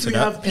actually open if to you that.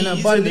 have In peas and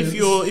abundance.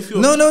 if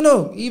you're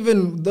No.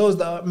 Even those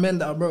that are men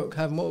that are broke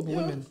have multiple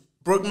women.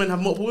 broke men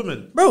have multiple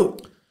women. Bro,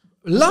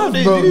 love,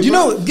 they bro. do, Do you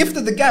bro. know gift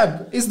of the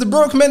gab? It's the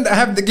broke men that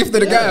have the gift of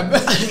the gab.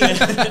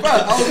 Bruv,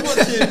 I was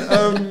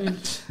watching.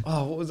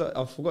 What was that?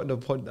 I forgot the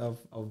pod.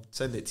 I'll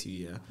send it to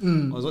you.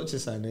 Yeah, I was watching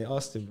something. They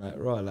asked him like,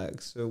 "Raw,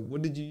 like, so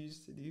what did you use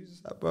to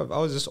use?" Like, bruv, I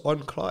was just on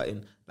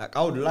clarting. Like,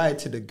 I would lie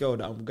to the girl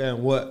that I'm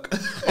going work.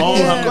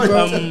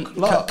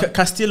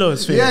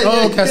 Castillo's thing.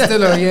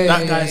 Castillo, yeah.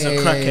 That guy's a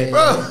crackhead,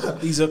 Bro.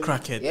 He's a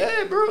crackhead.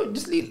 Yeah, bro.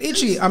 Just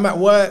literally, I'm at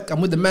work.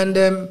 I'm with the man.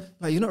 Them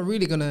like you're not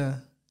really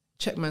gonna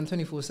check man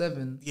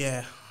 24/7.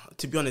 Yeah,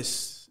 to be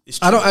honest, it's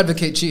true. I don't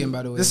advocate cheating,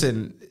 by the way.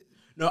 Listen,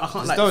 No, I can't.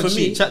 just Like don't for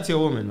cheat. me, Chat to your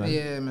woman, man.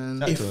 Yeah, man.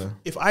 Chat to her.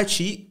 if I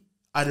cheat,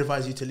 I'd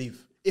advise you to leave.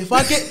 If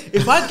I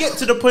get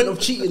to the point of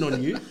cheating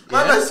on you,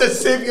 My man said,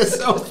 "Save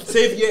yourself." just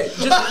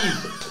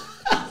leave.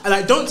 And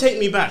like, don't take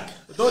me back.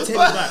 Don't take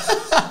me back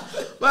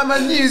My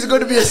man knew he was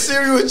going to be a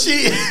serial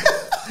cheater.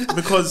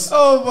 because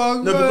Oh my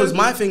god. no, because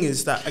my thing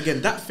is that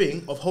again, that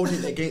thing of holding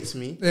it against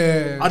me.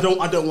 Yeah. I don't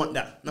want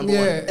that. Number Yeah.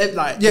 one, And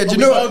like, Yeah, do you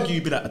we know-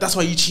 argue? Be like, that's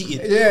why you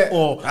cheated. Yeah.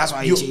 or That's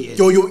why you cheated.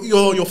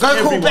 You're for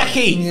everyone.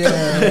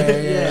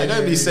 Yeah.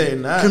 Don't be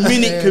saying that.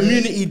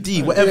 Community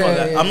D, whatever. Yeah,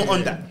 like, yeah, I'm not yeah.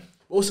 on that.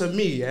 Also,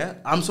 me, yeah,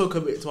 I'm so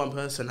committed to one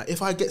person. Like,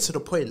 if I get to the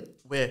point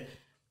where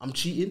I'm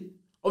cheating,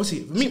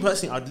 obviously, me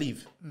personally, I'd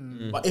leave.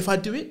 But if I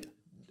do it,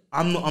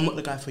 I'm not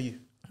the guy for you.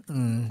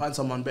 Find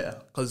someone better,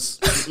 because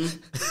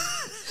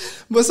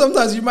But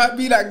sometimes you might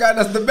be that guy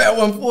that's the better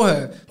one for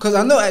her. Because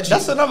I know actually,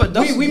 That's another-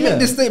 we yeah. make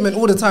this statement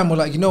all the time. We're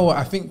like, you know what?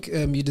 I think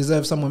you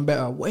deserve someone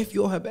better. What if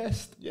you're her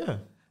best? Yeah.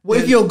 What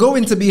if you're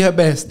going to be her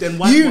best? Then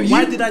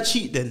why did I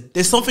cheat then?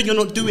 There's something you're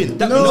not doing.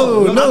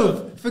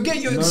 No. Forget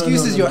your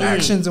excuses, your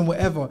actions and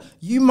whatever.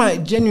 You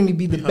might genuinely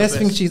be the best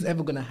thing she's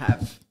ever going to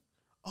have.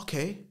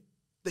 Okay.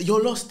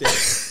 You're lost there.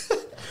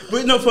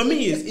 But no, for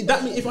me,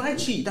 if I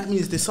cheat, that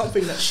means there's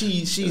something that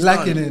she's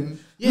lacking done. in.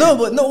 Yeah. No,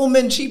 but not all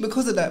men cheat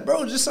because of that,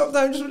 bro. Just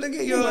sometimes just look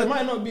at your. It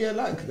might not be a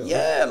lack, though.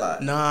 Yeah,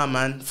 like. Nah,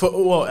 man.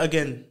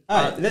 Again.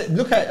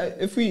 Look at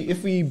if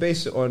we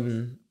base it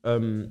on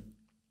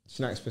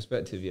Snack's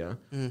perspective, yeah.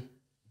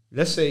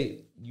 Let's say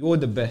you're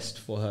the best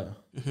for her.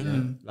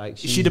 Yeah?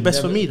 Like, is she the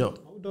best for me though?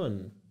 Hold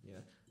on. Yeah,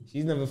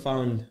 she's never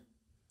found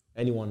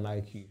anyone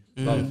like you.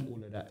 Love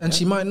all of that, and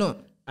she might not.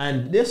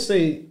 And let's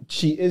say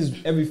she is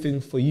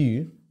everything for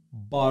you,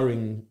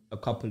 barring a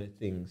couple of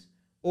things.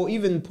 Or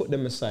even put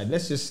them aside.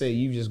 Let's just say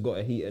you've just got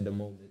a heat at the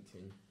moment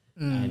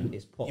and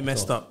it's popped. You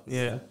messed up,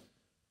 yeah.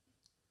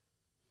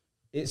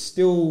 It's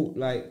still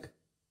like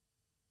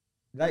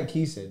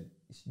he said,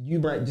 you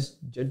might just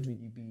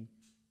genuinely be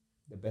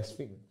the best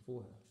thing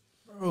for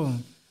her. Bro,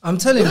 I'm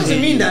telling you. It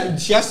doesn't mean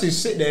that she has to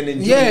sit there and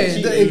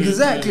enjoy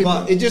exactly.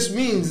 But it just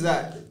means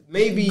that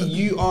maybe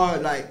you are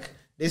like,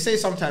 they say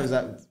sometimes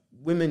that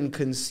women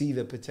can see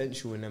the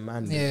potential in a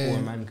man before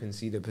a man can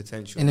see the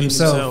potential in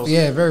himself.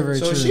 Yeah, very, very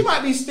true. So she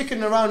might be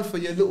sticking around for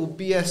your little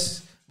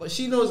BS, but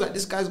she knows that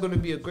this guy's going to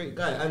be a great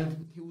guy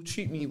and he will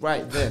treat me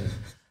right then.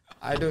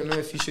 I don't know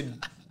if you should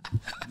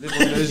live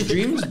on those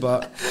dreams,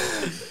 but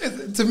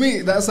to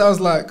me, that sounds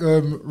like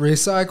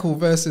recycle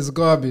versus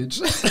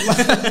garbage.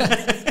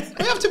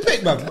 We have to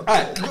pick, man.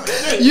 Right.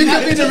 You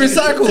could be the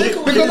recycle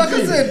because, like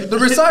I said, the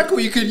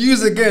recycle you could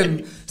use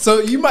again. So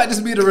you might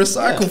just be the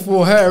recycle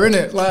for her,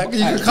 innit? Like you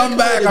can come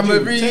back. I'm a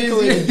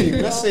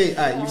reuse. Let's say you've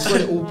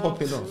got it all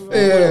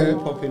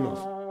popping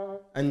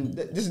off. And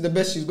this is the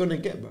best she's gonna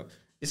get, bro.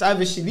 It's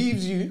either she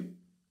leaves you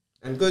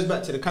and goes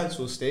back to the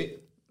cancel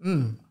state,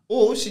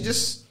 or she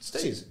just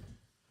stays.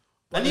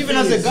 And even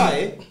as a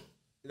guy,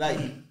 like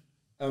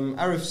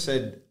Arif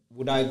said,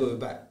 would I go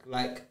back?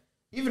 Like,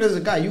 even as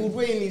a guy, you would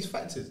weigh in these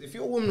factors. If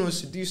your woman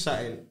was to do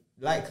something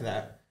like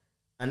that,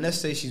 and let's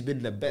say she's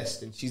been the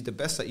best, and she's the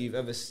best that you've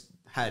ever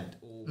had,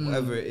 or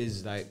whatever it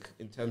is, like,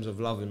 in terms of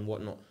love and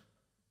whatnot,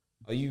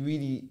 are you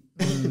really...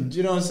 do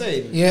you know what I'm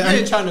saying? Yeah. You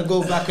ain't trying to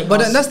go back and but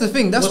that's the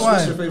thing, that's why...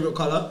 What's your favourite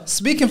colour?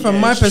 Speaking from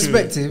my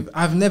perspective, true.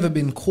 I've never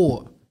been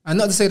caught. And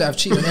not to say that I've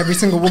cheated on every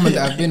single woman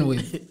that I've been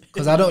with,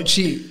 because I don't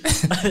cheat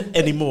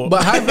anymore.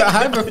 But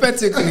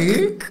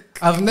hypothetically,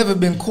 I've never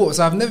been caught.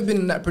 So I've never been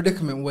in that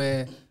predicament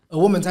where a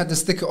woman's had to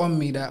stick it on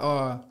me that,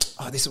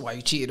 this is why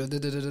you cheated. Or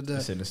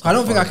I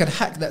don't think I could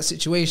hack that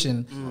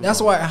situation.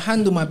 That's why I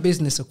handle my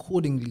business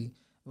accordingly.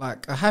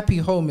 Like, a happy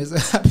home is a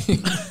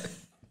happy...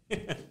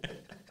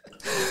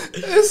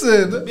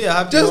 Listen,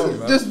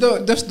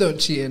 just don't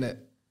cheat in it.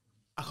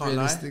 I can't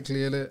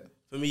realistically, in it.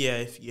 For me,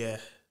 if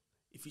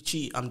you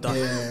cheat, I'm done.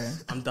 Yeah.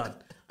 I'm done.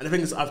 And the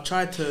thing is, I've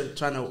tried to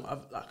try and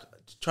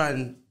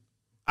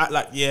act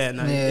like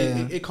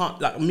it can't,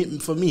 like,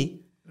 for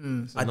me,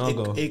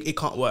 it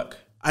can't work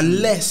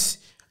unless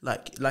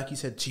like you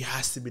said, she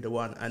has to be the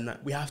one, and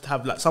we have to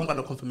have like some kind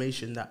of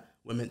confirmation that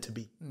we're meant to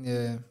be.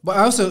 Yeah, but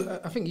I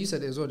think you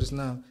said it as well just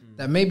now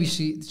that maybe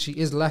she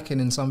is lacking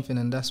in something,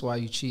 and that's why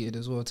you cheated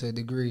as well to a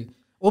degree.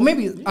 Or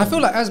maybe I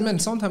feel like as men,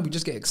 sometimes we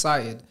just get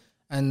excited.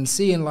 And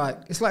seeing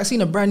it's like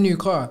seeing a brand new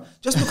car.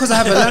 Just because I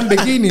have a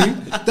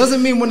Lamborghini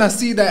doesn't mean when I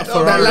see that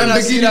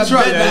Lamborghini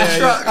truck,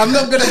 I'm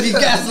not gonna be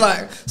gassed.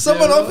 Like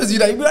someone offers you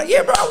that, you be like,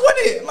 yeah, bro, I want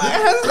it. Like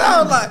hands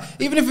down. Like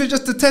even if it's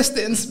just to test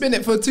it and spin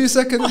it for 2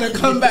 seconds and then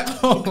come back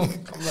home.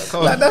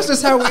 Like that's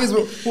just how it is.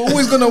 We're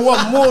always gonna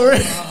want more.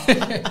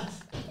 I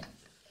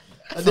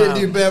didn't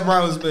do bare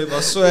miles, babe.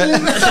 I swear.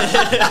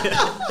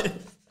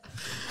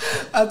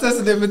 I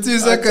tested it for 2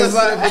 seconds.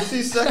 For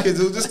 2 seconds,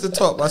 it was just the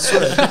top. I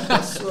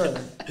swear.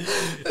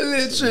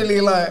 Literally,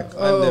 like,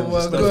 oh my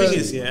god. The thing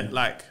is,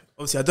 like,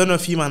 obviously, I don't know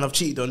if you man have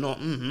cheated or not.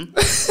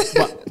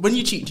 But when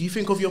you cheat, do you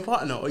think of your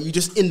partner, or are you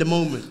just in the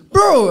moment?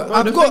 Bro,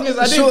 I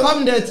didn't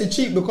come there to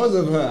cheat because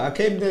of her. I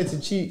came there to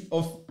cheat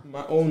off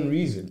my own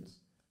reasons.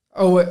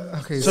 Oh, wait,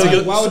 okay. So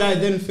why would I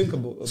then think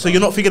about? So you're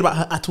not thinking about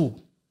her at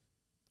all?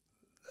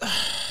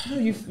 No,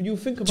 you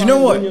think about it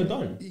when you're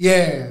done.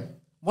 Yeah.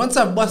 Once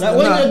I've busted like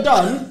when you're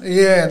done,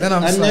 then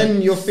I'm. And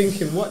then you're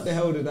thinking, what the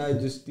hell did I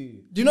just do?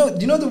 Do you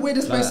know the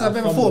weirdest place I've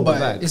ever thought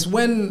about it? It's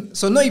when,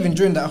 so not even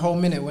during that whole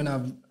minute when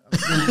I've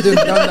done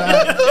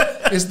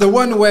that. It's the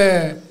one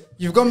where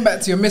you've gone back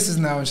to your missus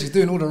now and she's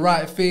doing all the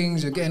right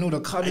things. You're getting all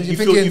the cuddles. You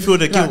feel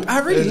the guilt. I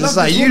really love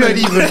this you. You don't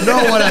even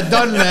know what I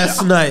done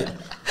last night.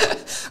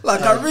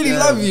 I really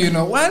love you,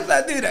 Why did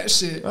I do that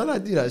shit? Why did I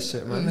do that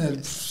shit, man?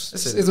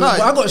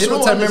 I got a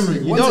short-term memory.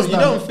 You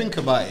don't think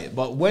about it,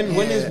 but when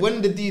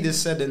the deed is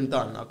said and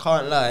done, I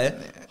can't lie,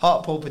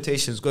 heart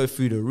palpitations go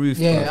through the roof.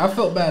 Yeah, bro. I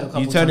felt bad a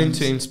couple You turn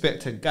into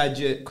Inspector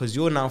Gadget because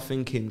you're now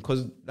thinking,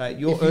 because like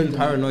your own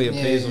paranoia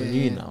plays on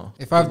you now.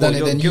 If I've done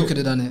it, then you could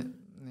have done it.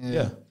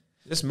 Yeah.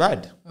 It's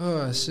mad.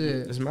 Oh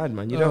shit, it's mad,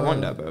 man. You don't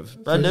want that,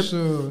 bruv. Brandon,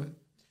 sure.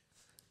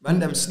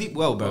 Man, sleep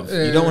well,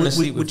 bruv. You don't want to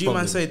sleep with Would you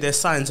man say there's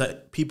signs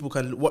that people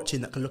can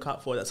watching that can look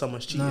out for that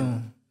someone's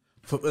cheating?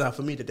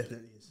 For me, there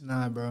definitely is.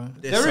 Nah, bro.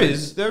 There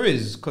is,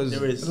 because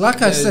there is.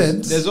 Like I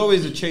said, there's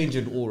always a change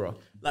in aura.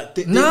 Like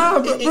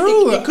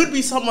bro. It could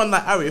be someone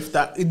like Arif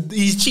that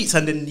he cheats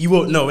and then you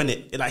won't know,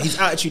 innit? Like his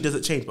attitude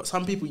doesn't change, but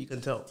some people you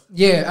can tell.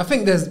 Yeah, I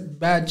think there's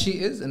bad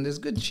cheaters and there's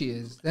good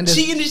cheaters. Then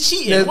Cheating is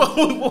cheating. What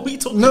are we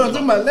talking about? No, I'm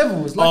talking about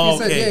levels. Like you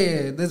said,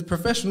 yeah. There's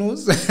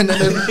professionals and then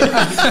there's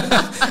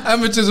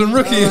amateurs and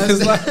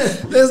rookies.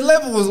 There's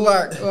levels,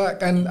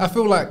 like, and I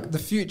feel like the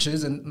future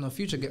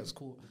gets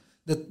caught.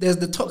 There's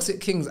the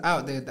toxic kings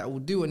out there that will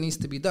do what needs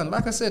to be done.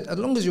 Like I said, as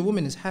long as your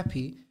woman is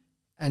happy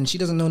and she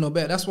doesn't know no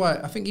better. That's why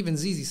I think even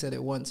Zizi said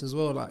it once as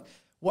well. Like,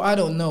 what I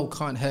don't know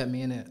can't hurt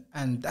me, innit?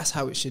 And that's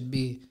how it should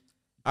be.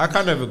 I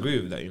kind of agree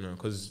with that,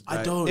 because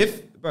I don't.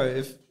 If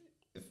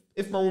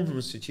my woman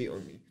was to cheat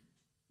on me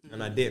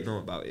and I didn't know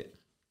about it,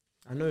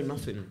 I know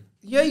nothing.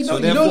 Yeah, you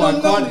don't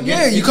know.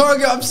 Yeah, you can't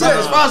get upset.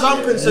 As far as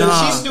I'm concerned,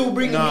 she's still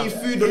bringing me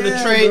food on the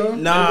tray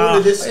and all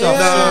of this stuff.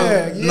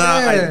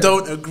 I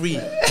don't agree.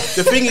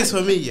 The thing is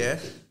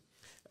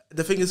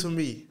for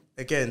me,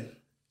 again,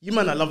 you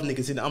man, I love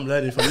niggas, and I'm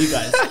learning from you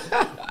guys.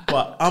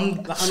 But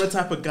I'm the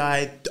type of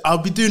guy, I'll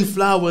be doing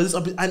flowers,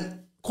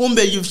 and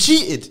Kombe, you've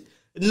cheated.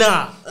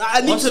 Nah,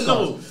 I need to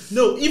know.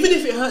 No, even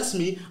if it hurts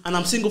me and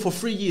I'm single for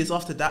 3 years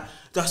after that,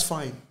 that's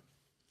fine.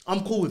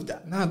 I'm cool with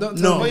that. Nah, don't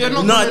tell me.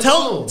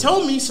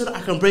 Tell me so that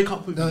I can break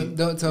up with you.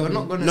 Don't tell me.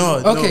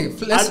 Okay,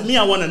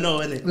 I want to know,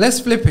 innit? Let's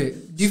flip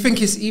it. Do you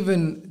think it's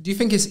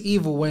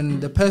evil when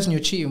the person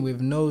you're cheating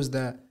with knows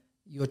that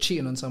you're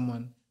cheating on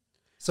someone?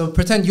 So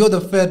pretend you're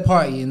the third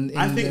party in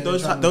I think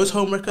those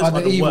homewreckers are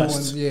the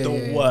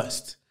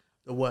worst.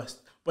 The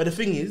worst. But the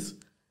thing is,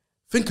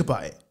 think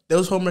about it.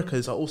 Those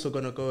homewreckers are also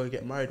going to go and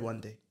get married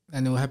one day.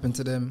 And it will happen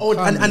to them. Oh,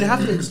 and they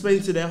have to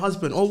explain to their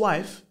husband or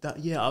wife that,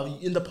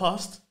 in the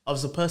past, I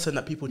was the person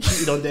that people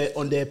cheated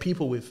on their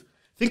people with.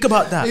 Think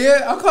about that.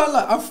 Yeah, I can't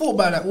I thought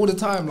about that all the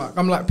time. Like,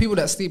 I'm like, people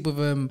that sleep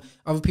with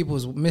other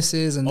people's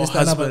misses and this,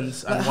 that,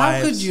 husbands and wives.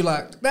 how could you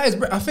that is,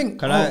 I think.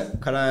 Can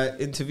I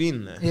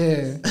intervene there?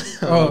 Yeah.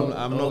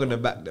 I'm not going to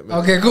back them.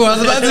 Okay, cool. I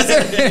was about to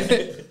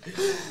say.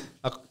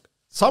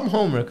 Some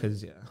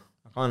homewreckers,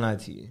 I can't lie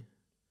to you.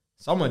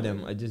 Some of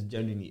them are just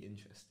genuinely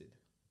interested.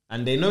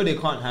 And they know they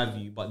can't have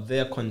you, but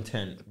they're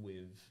content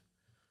with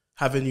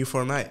having you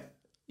for a night.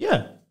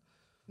 Yeah.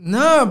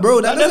 Nah,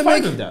 bro, that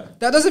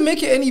doesn't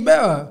make it any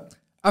better.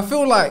 I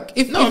feel like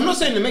I'm not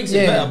saying it makes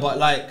it better, but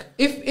like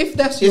if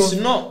that's it's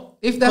not,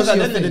 if that's at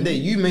your the end of the day,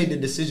 you made the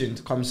decision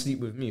to come sleep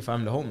with me if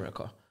I'm the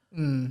homewrecker.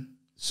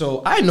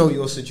 So I know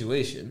your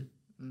situation.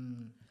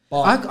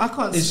 But I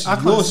can't. It's I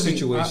can't your sleep.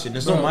 situation.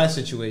 It's not my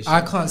situation.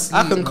 I can't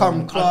sleep. I can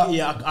come and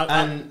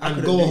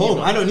go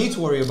home. I don't need to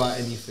worry about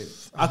anything.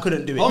 I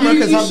couldn't do it.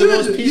 Homeworkers have the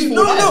most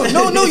peaceful life.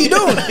 No, you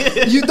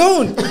don't. You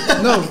don't.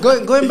 No,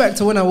 going back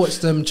to when I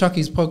watched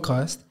Chucky's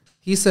podcast,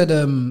 he said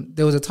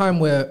there was a time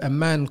where a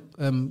man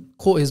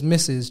caught his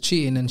missus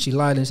cheating and she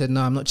lied and said,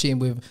 "No, I'm not cheating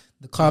with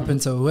the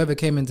carpenter or whoever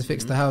came in to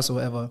fix the house or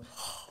whatever."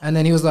 And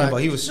then he was like,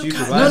 but he was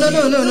stupid. No.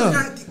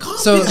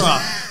 So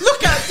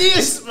look at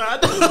this, man.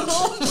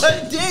 Oh my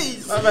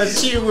days. I'm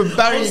cheating with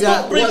Barry.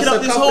 Stop breaking up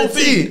this whole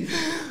thing.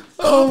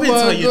 Oh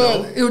my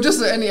God. It was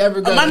just any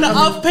average guy. A man that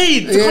I've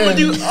paid to come and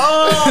do.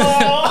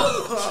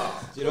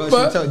 Oh. Do you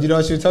know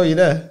what she'll tell you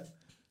there?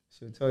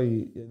 She'll tell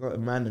you you're not a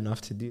man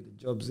enough to do the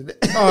jobs, innit?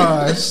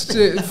 Oh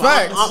shit!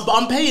 Facts. But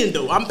I'm paying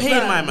though. I'm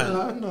paying my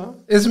man. No.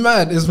 It's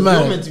mad. You're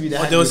meant to be the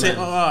they'll say,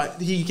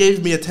 he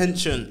gave me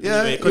attention.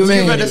 Yeah,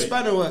 anyway, the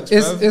spanner works.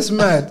 It's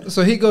mad.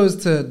 So he goes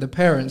to the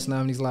parents now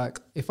and he's like,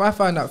 if I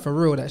find out for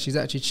real that she's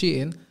actually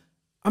cheating,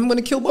 I'm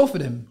gonna kill both of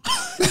them.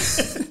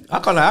 I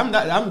can't lie. I'm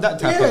that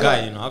type of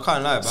guy, I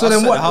can't lie. But so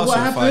then what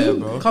happened? Fire,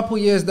 bro. A couple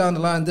years down the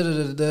line,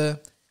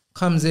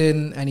 comes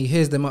in and he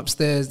hears them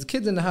upstairs. The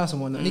kids in the house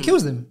and whatnot, and he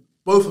kills them.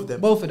 Both of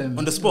them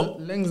on the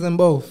spot. Lengs them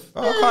both.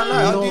 Oh, I can't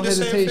lie. I'll do the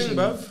same thing,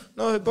 bro.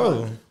 No,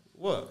 bro.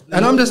 What?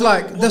 And I'm just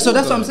like, so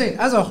that's what I'm saying.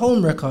 As a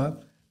homewrecker,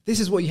 this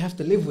is what you have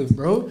to live with,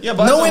 bro. Yeah,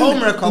 but as a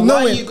homewrecker,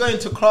 why are you going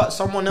to clock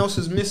someone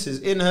else's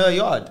missus in her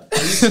yard? Are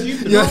you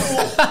stupid?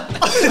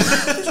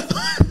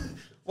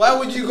 Why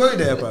would you go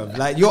there, bro?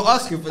 Like, you're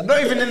asking for,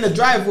 not even in the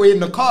driveway in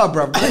the car,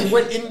 bro. You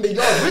went in the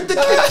yard with the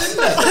kids in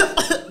there.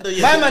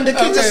 My man, the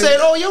kids are saying,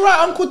 "Oh, you're right,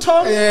 Uncle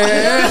Tom.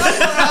 Yeah.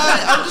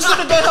 I'm just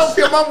gonna go help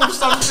your mum with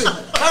something."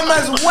 My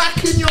man's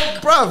whacking your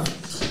bruv.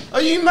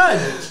 Are you mad?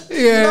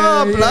 Yeah.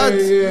 Nah, blood.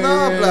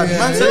 Blood.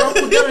 Man said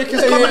Uncle Derek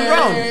is coming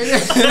round.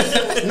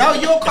 Now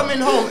you're coming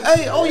home.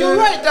 Hey, you're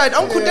right, Dad.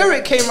 Uncle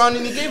Derek came round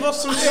and he gave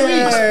us some sweets. Who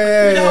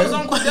the hell's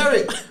Uncle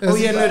Derek?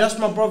 That's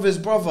my brother's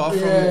brother.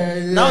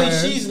 Now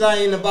she's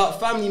lying about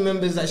family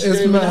members that she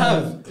don't even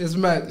have. It's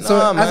mad. So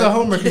as a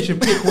homewrecker, you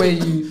should pick where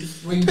you do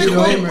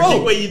your homework.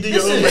 Pick where you do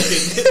your homework.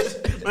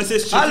 I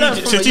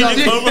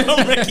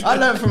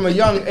learned from a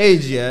young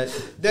age,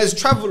 there's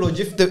Travelodge.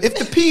 If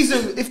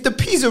the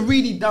peas are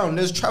really down,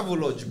 there's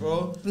Travelodge,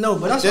 bro. No,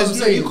 but that's what I'm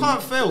saying. You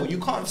can't fail.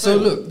 So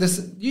look,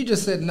 you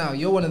just said now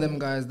you're one of them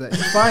guys that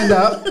you find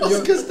out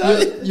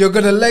you're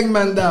gonna leg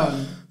man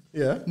down.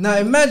 Yeah. Now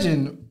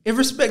imagine,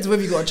 irrespective of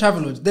whether you got a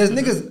travel lodge, there's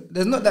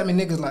not that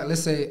many niggas like,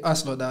 let's say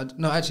us lot that.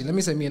 No, actually, let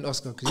me say me and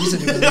Oscar, because you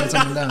said you're gonna bring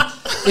something down.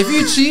 If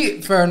you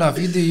cheat, fair enough,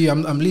 you do you.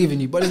 I'm leaving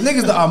you. But there's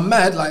niggas that are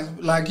mad,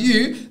 like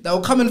you, that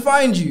will come and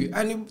find you,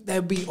 and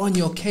they'll be on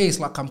your case,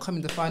 like I'm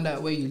coming to find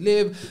out where you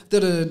live.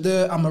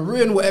 I'm gonna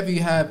ruin whatever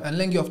you have and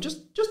lend you off. Just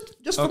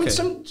Okay.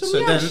 some So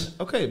yash. then,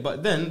 okay,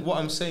 but then what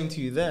I'm saying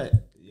to you there,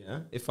 yeah,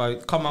 if I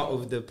come out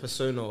of the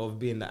persona of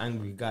being the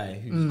angry guy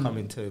who's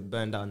coming to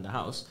burn down the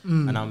house,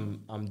 and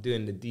I'm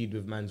doing the deed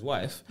with man's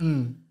wife,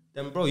 then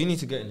bro, you need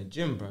to get in the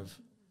gym, bruv.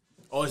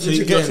 Oh, so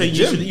you're saying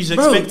you should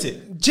Bro, expect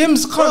it.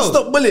 Gyms can't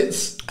stop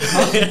bullets.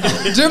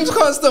 Gyms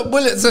can't stop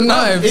bullets and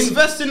knives.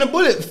 Invest in a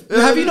bullet.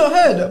 Have you not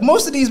heard?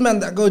 Most of these men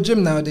that go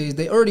gym nowadays,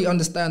 they already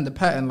understand the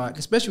pattern. Like,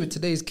 especially with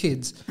today's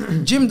kids,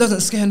 gym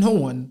doesn't scare no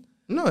one.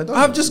 No, it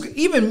doesn't. I've just,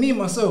 even me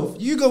myself,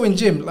 you go in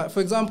gym, like for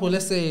example,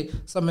 let's say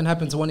something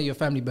happened to one of your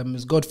family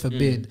members, God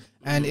forbid,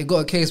 and it got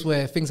a case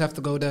where things have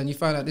to go down, you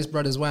find out this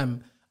brother's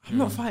wham. I'm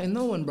not fighting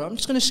no one, bro. I'm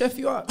just gonna chef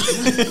you up.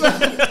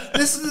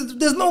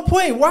 There's no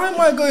point. Why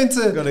am I going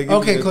to?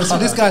 Okay, because so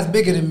this guy's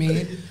bigger than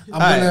me.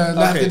 I'm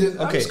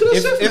just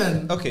gonna chef,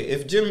 man. Okay,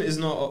 if gym is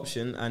not an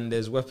option and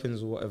there's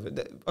weapons or whatever,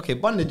 okay,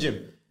 bun the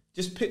gym.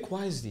 Just pick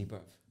wisely, bro.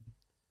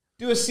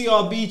 Do a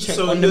CRB check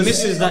on the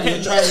misses that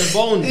you're trying to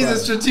bone. He's a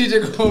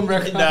strategic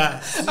homewrecker. Nah,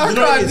 I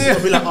can't do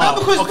it. Be like, oh,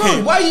 because okay.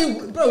 bro, why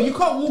you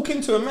can't walk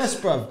into a mess,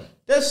 bro.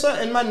 There's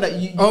certain man that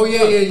you. Oh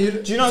yeah.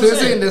 Do you know so what I'm you're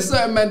saying? There's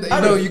certain men that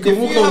you know you can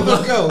walk have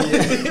over. a girl,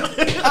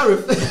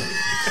 Arif.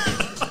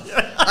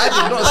 I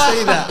did not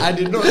say that. I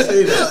did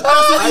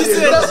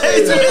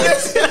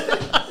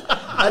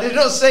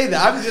not say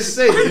that. I'm just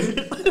saying,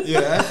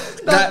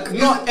 that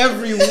not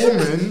every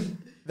woman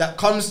that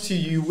comes to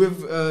you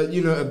with,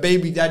 a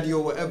baby daddy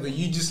or whatever,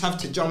 you just have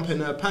to jump in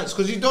her pants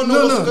because you don't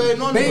know what's going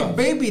on.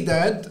 Baby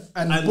dad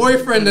and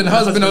boyfriend and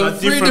husband are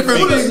three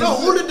different things. No,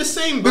 all of the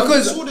same. Bro.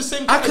 Because it's all the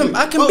same. I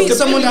can beat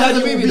someone that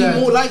has a baby dad.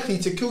 More likely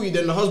to kill you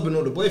than the husband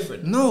or the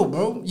boyfriend. No,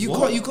 bro,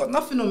 you got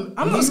nothing on.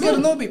 I'm not scared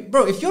of nobody,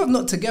 bro. If you're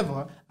not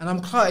together and I'm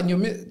cutting your,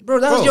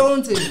 bro, that's your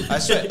own thing. I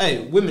swear,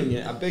 hey, women,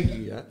 I beg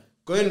you,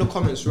 go in the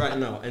comments right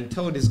now and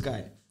tell this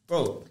guy,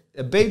 bro,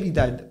 a baby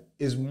dad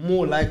is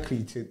more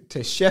likely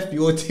to chef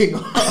your thing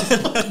up.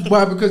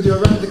 Why? Because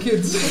you're around the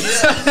kids.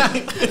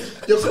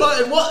 You're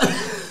flirting what?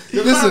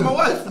 You're Listen, my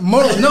wife.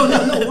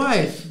 No,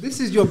 wife. This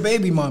is your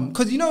baby mom.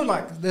 Because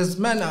there's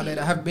men out there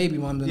that have baby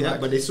moms.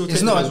 And but they still take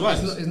it's them not as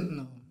wives.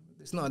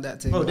 It's not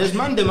that thing. Bro, there's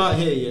man them out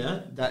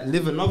here, that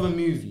live another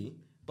movie,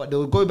 but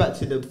they'll go back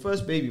to the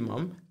first baby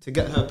mom to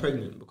get her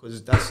pregnant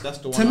because that's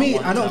the one. To me,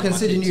 I don't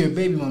consider you a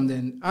baby mom.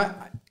 Then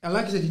I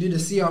like I said, you do the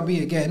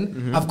CRB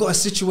again. I've got a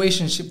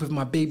situationship with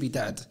my baby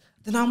dad.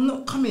 Then I'm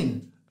not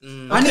coming.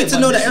 I need to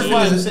know that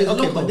everyone is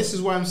okay, but this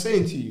is what I'm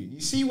saying to you. You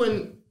see,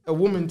 when a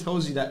woman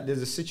tells you that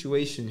there's a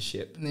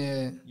situationship,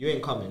 you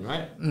ain't coming,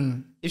 right?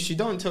 If she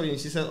don't tell you and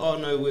she says, "Oh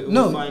no, we're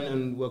fine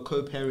and we're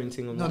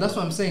co-parenting," no, that's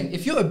what I'm saying.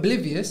 If you're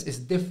oblivious, it's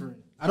different.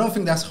 I don't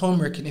think that's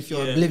homewrecking if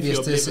you're oblivious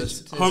to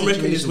this.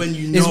 Homewrecking is when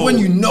you know. It's when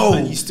you know.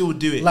 And you still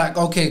do it. Like,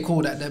 okay,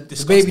 cool, that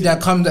the baby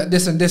dad comes at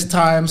this and this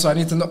time, so I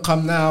need to not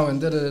come now and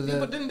da-da-da-da. Yeah,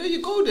 but then there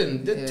you go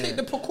then. Take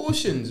the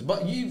precautions.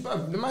 But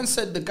the man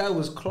said the guy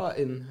was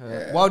clotting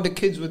her while the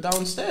kids were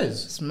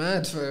downstairs. It's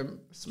mad for him.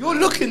 You're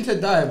looking to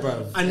die,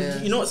 bro.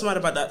 And you know what's mad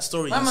about that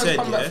story my you man said,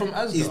 come back from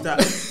Asda. is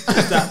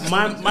that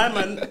my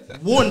man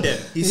warned them.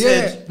 He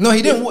said... No,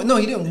 he didn't warn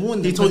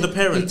them. He told the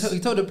parents. He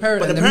told the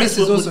parents. But And the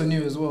missus also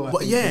knew as well.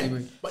 But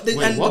anyway. But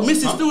the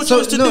missus still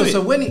chose to do it.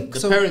 So when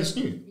the parents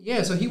knew.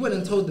 Yeah, so he went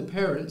and told the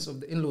parents of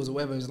the in-laws or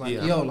whatever. He's like,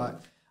 yo, like,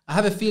 I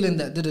have a feeling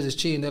that is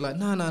cheating. They're like,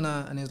 nah.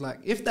 And he's like,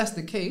 if that's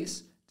the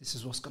case, this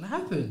is what's going to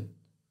happen.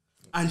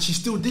 And she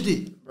still did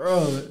it.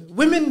 Bro,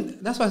 women,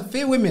 that's why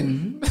fear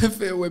women.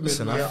 Fear women.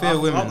 Listen, I fear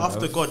women.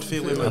 After God,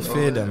 fear women. I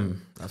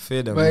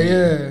fear them. But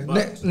yeah,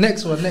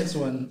 next one. This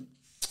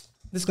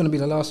is going to be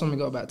the last one. We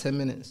got about 10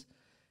 minutes.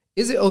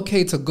 Is it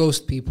okay to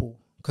ghost people?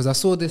 Because I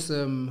saw this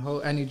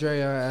whole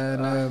Anidrea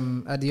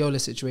and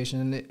Adiola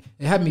situation, and it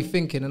had me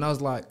thinking, and I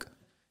was like,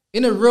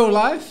 in a real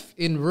life,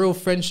 in real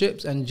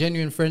friendships and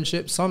genuine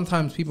friendships,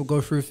 sometimes people go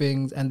through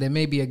things and there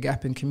may be a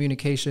gap in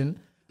communication.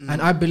 And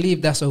I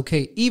believe that's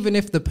okay, even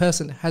if the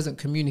person hasn't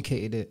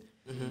communicated it.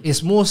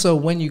 It's more so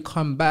when you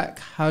come back,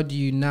 how do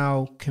you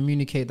now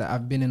communicate that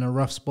I've been in a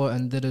rough spot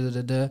and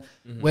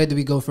where do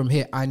we go from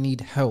here? I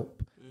need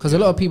help. Because a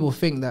lot of people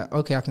think that,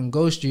 okay, I can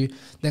ghost you,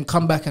 then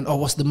come back and,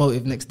 what's the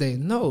motive next day?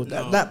 No,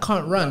 that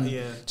can't run.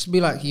 Just be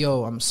like,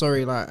 yo, I'm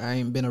sorry, like, I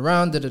ain't been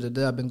around,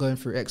 I've been going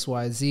through X,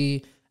 Y,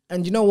 Z.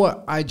 And you know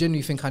what? I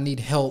genuinely think I need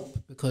help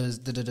because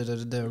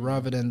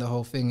rather than the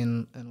whole thing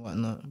and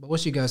whatnot. But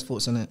what's your guys'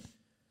 thoughts on it?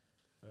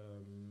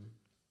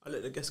 I'll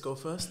let the guest go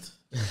first.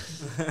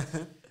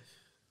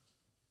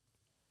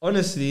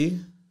 Honestly,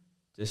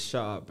 just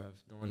shut up, bruv.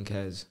 No one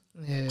cares.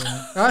 Yeah,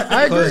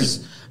 I agree.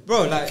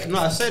 Bro,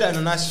 I say that in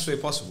the nicest way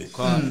possible.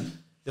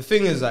 The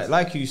thing is,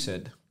 like you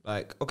said,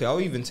 okay,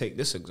 I'll even take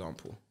this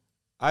example.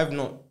 I've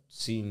not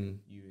seen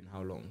you in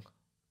how long?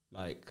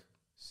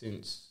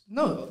 Since...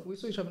 No, we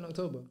saw each other in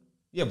October.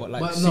 Yeah, but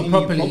like But seeing not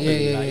properly, you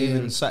properly, yeah.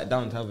 even sat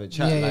down to have a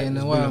chat, Yeah, like in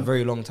it's a been a while.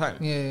 very long time.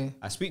 Yeah.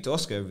 I speak to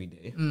Oscar every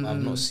day, but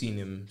I've not seen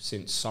him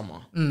since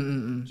summer. Do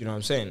Mm-mm. you know what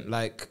I'm saying?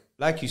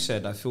 Like you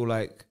said, I feel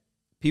like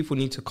people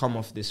need to come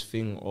off this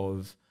thing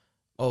of,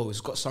 oh,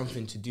 it's got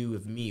something to do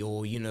with me,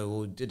 or you know,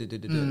 or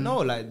no,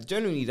 like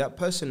generally that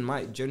person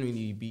might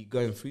genuinely be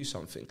going through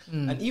something,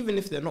 and even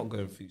if they're not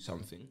going through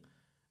something,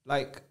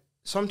 like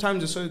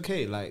sometimes it's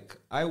okay. Like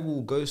I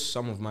will ghost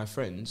some of my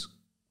friends,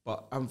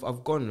 but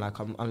I've gone like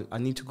I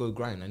need to go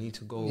grind. I need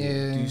to go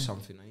do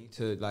something. I need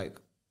to like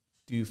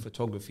do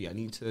photography. I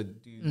need to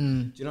do. Do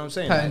you know what I'm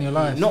saying? Pattern your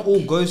life. Not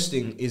all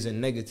ghosting is a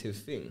negative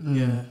thing.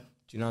 Yeah.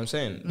 Do you know what I'm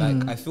saying?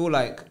 Like I feel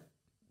like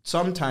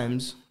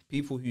sometimes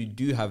people who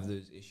do have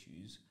those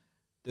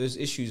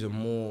issues are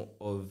more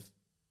of,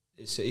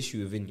 it's an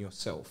issue within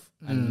yourself,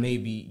 and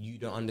maybe you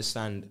don't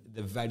understand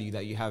the value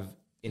that you have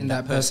in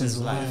that person's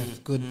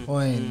life. Good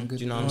point. Good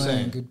Do you know point. what I'm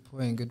saying? Good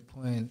point. Good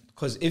point.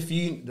 Because if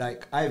you,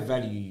 like, I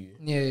value you,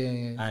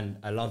 Yeah. and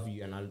I love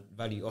you, and I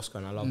value Oscar,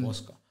 and I love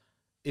Oscar.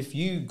 If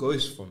you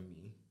ghost from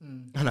me,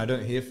 and I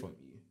don't hear from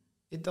you,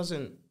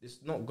 it's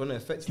not going to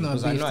affect me, not a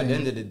because I beef know at the thing.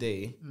 end of the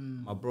day,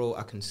 my bro,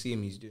 I can see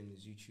him, he's doing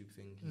his YouTube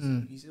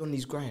thing, he's on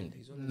his grind,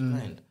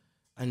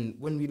 and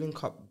when we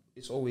link up,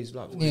 it's always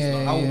love.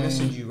 I will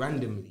message you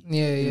randomly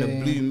in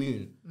a blue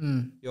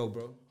moon. Yo,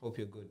 bro, hope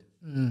you're good.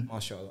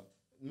 Mashallah.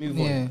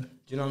 Move on. Do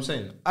you know what I'm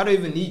saying? I don't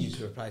even need you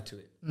to reply to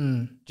it.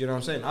 Do you know what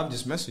I'm saying? I've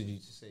just messaged you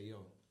to say, yo,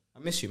 I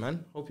miss you,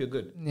 man. Hope you're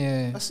good.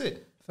 Yeah. That's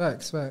it.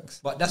 Facts.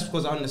 But that's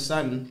because I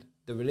understand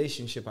the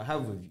relationship I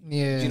have with you.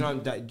 Yeah. Do you know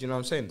what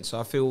I'm saying? So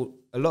I feel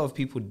a lot of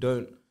people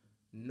don't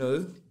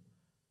know,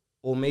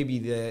 or maybe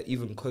they're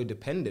even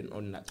codependent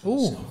on that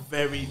person. Ooh.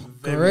 Very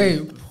Great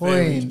very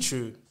point.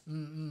 true.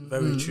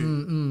 Very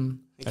true.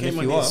 He And came if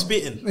on you here are-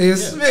 spitting.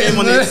 It's Came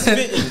on here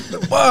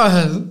spitting.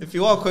 Bars. If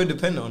you are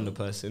codependent on the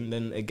person,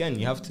 then again,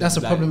 you have to... That's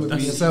a problem with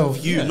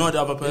yourself. You, not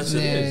the other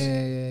person.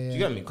 Yeah. Do you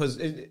get me? Because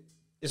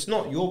it's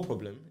not your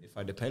problem if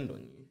I depend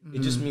on you.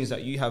 It just means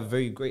that you have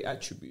very great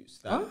attributes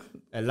that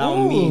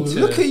allow me to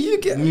look at you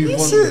move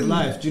on with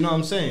life. Do you know what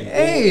I'm saying?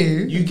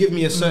 Hey. Or you give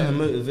me a certain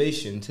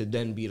motivation to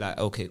then be like,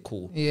 okay,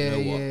 cool. Yeah.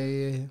 You know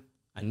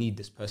what? I need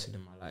this person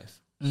in my life.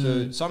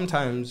 So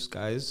sometimes,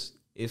 guys,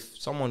 if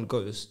someone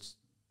ghosts,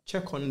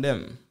 check on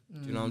them.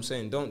 Do you know what I'm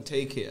saying? Don't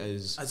take it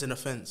as an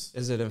offense.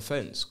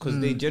 Because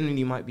they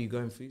genuinely might be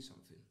going through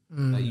something.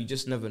 Like, you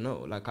just never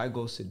know. Like, I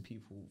ghosted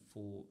people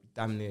for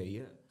damn near a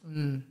year.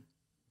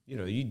 You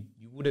know, you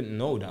wouldn't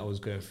know that I was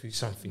going through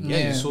something.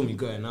 Yeah, you saw me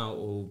going out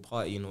or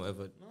partying or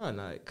whatever. No,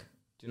 like,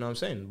 do you know what I'm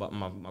saying? But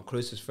my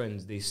closest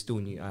friends, they still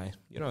knew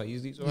he's all right.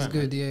 He's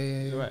good,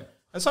 He's all right.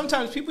 And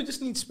sometimes people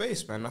just need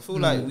space, man. I feel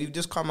like we've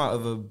just come out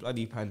of a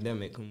bloody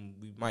pandemic, and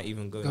we might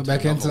even go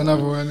back into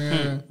another one.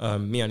 Yeah.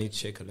 Me, I need to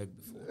shake a leg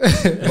before.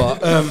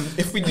 But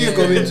if we do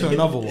go into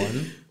another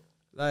one,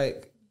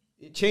 like,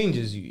 it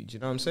changes you. Do you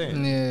know what I'm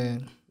saying? Yeah.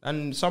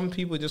 And some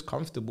people are just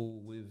comfortable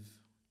with...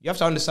 You have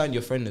to understand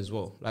your friend as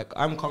well. Like,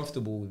 I'm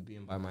comfortable with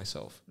being by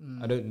myself.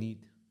 I don't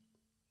need,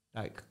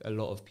 like, a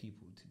lot of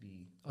people to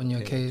be... On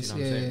your case, do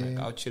you know what I'm saying? yeah.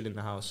 Like, I'll chill in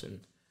the house and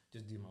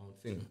just do my own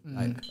thing.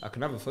 Like, I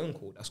can have a phone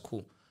call, that's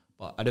cool.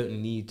 But I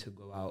don't need to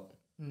go out.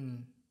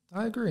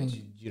 I agree.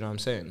 Do you know what I'm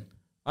saying?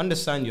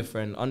 Understand your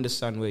friend.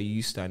 Understand where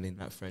you stand in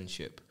that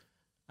friendship.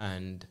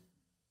 And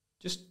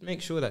just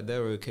make sure that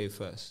they're okay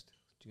first.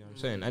 Do you know what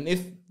I'm saying? And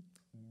if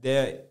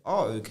they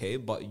are okay,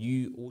 but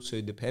you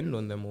also depend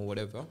on them or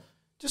whatever,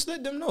 just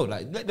let them know.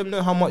 Like, let them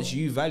know how much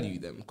you value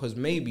them. Because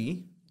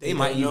maybe they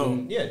might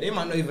even... Yeah, they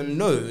might not even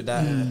know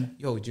that,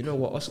 yo, do you know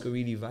what? Oscar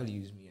really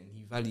values me. And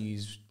he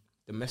values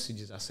the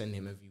messages I send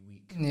him every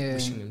week. Yeah.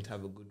 Wishing him to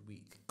have a good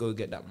week. Go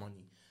get that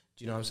money.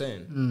 Do you know what I'm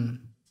saying?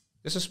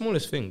 It's the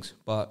smallest things,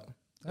 but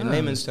in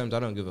layman's terms, I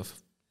don't give a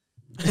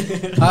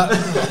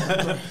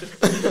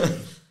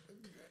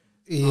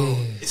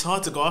It's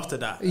hard to go after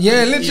that.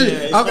 Yeah,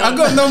 literally. I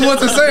got no more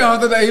to say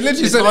after that. He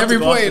literally said every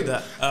point.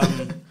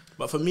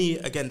 But for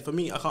me, I can't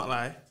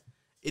lie.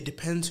 It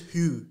depends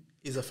who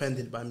is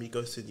offended by me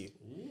ghosting you.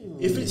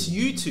 If it's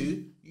you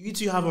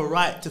two have a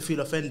right to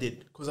feel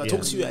offended because I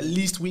talk to you at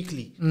least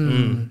weekly.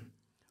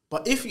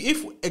 But if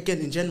again,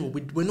 in general,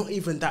 we're not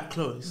even that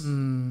close.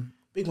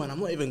 Big man, I'm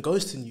not even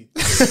ghosting you.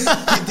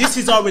 This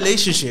is our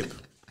relationship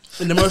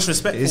in the most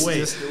respectful way.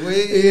 Just the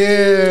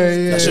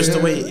way That's just the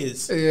way it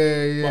is.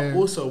 Yeah. But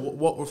also,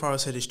 what Rafara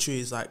said is true,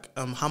 is like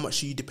how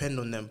much you depend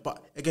on them.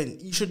 But again,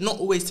 you should not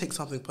always take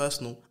something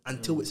personal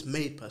until it's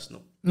made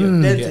personal.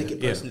 Then take it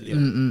personally.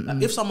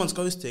 Like, if someone's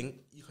ghosting,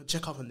 you can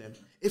check up on them.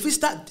 If it's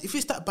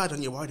that bad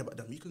and you're worried about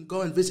them, you can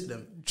go and visit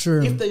them.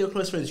 True. If they're your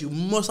close friends, you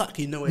most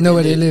likely know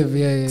where they live.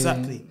 Yeah.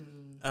 Exactly.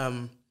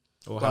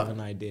 or have an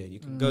idea. You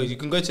can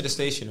go to the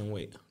station and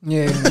wait.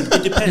 Yeah.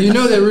 It depends. You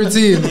know their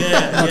routine.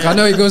 Yeah. I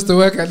know he goes to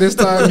work at this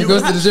time. He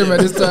goes to the gym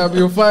at this time.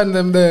 You'll find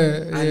them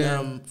there.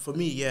 And for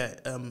me,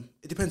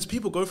 it depends.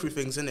 People go through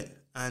things, innit?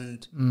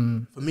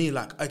 And for me,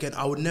 like, again,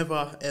 I would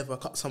never ever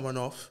cut someone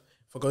off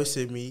for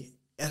ghosting me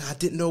and I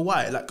didn't know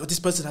why. Like, this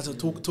person has to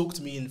talk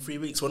to me in 3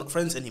 weeks. We're not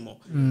friends anymore.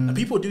 And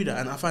people do that,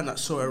 and I find that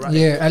so erratic.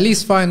 Yeah, at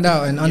least find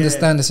out and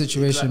understand the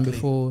situation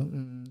before.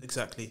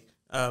 Exactly.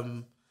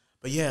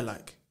 But yeah,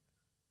 like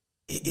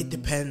it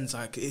depends.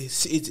 Like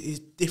it's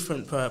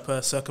different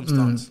per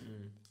circumstance.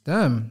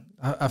 Damn,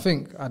 I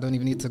think I don't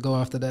even need to go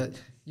after that.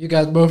 You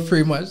guys both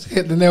pretty much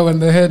hit the nail on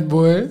the head,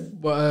 boy.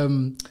 But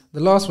the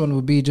last one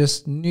would be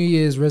just New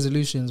Year's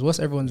resolutions. What's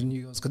everyone's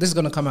New Year's? Because this is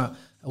gonna come out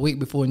a week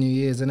before New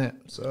Year's, isn't it?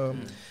 So,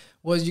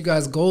 what's you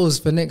guys' goals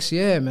for next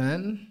year,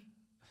 man?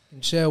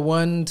 Share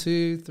 1,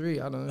 2, 3.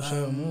 I don't know.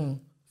 Share more.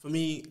 For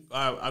me,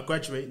 I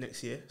graduate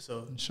next year,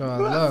 so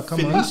inshallah,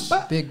 come on,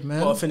 big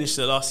man. I'll finish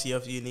the last year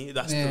of uni.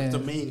 That's the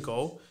main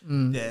goal.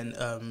 Then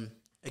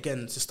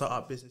again, to start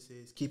up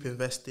businesses, keep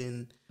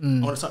investing. I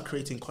want to start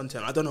creating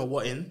content. I don't know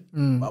what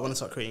but I want to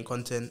start creating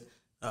content.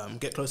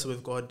 Get closer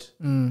with God.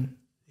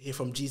 Hear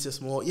from Jesus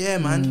more. Yeah,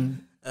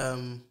 man.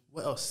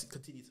 What else?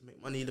 Continue to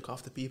make money, look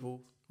after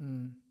people.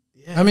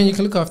 Yeah. I mean, you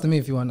can look after me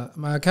if you want.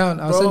 My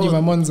account, I'll send you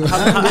my Monzo.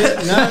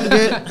 I'm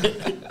good.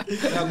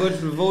 I go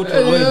to Revolt.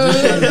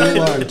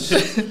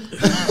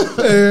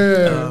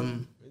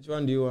 Which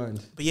one do you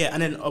want? But yeah,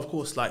 and then of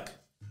course, like,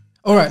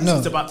 all right,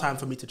 it's about time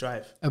for me to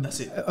drive. That's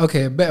it.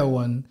 Okay, a better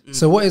one.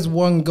 So, what is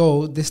one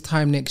goal this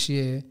time next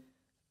year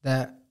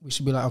that we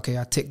should be like, okay,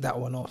 I tick that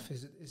one off?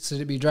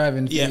 Should it be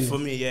driving? For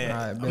me,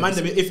 yeah. Right,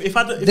 Amanda,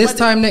 if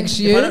time next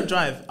year, if I don't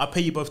drive, I'll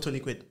pay you both 20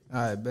 quid.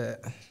 I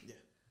bet.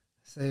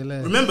 Say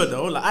less. Remember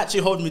though, like,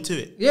 actually hold me to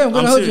it. Yeah, I'm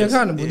gonna hold you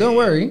accountable. Don't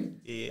worry.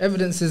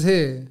 Evidence is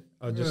here.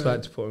 I'd just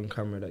like to put on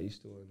camera that you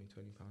still owe me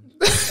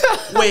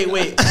 £20.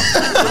 Wait.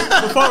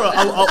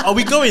 Are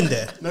we going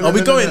there? Are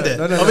we going there?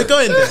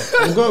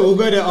 We'll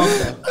go there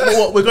after.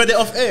 What? We're going there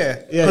off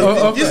air? Yeah.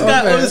 This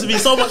guy owes me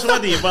so much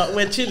money, but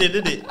we're chilling,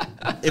 isn't it?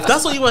 If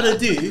that's what you want to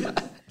do,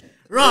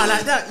 right,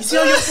 like that. You see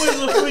how your boys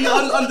will throw you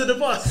under the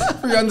bus?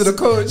 Throw you under the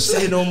coach.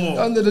 Say no more.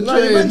 Under the train.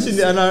 No, you mentioned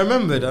it and I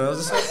remembered. And I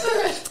was just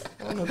like,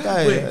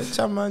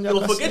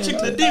 you're forgetting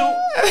the deal.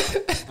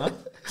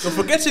 You're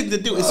forgetting the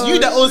deal. It's you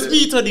that owes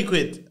me 20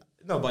 quid.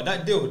 No, but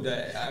that deal,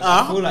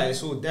 I feel like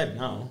it's all dead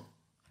now.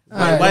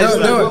 Why is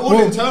that? We're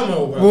all in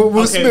turmoil, bro.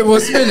 We'll spin it. We'll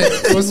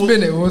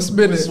spin it.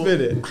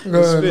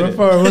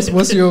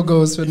 What's your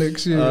goals for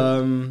next year?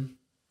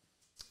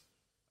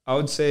 I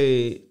would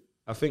say,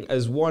 I think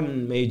as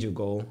one major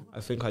goal, I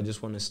think I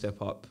just want to step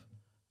up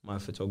my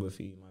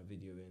photography, my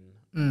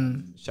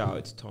videoing. Shout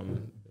out to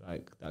Tom.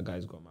 Like, that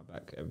guy's got my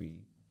back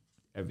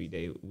every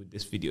day with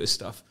this video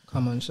stuff.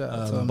 Come on, shout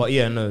out Tom. But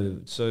yeah, no.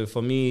 So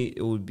for me,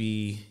 it would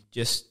be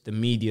just the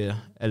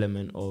media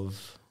element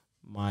of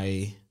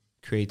my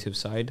creative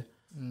side.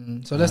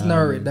 So let's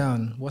narrow it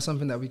down. What's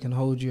something that we can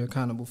hold you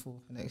accountable for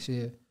next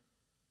year?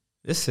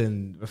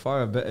 Listen,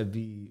 before I better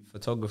be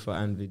photographer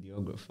and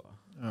videographer.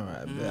 All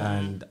right.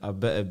 And I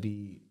better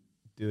be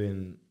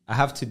I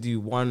have to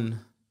do one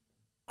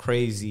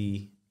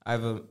crazy, I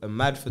have a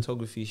mad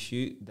photography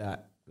shoot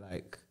that,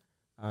 like,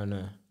 I don't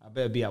know, I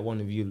better be at one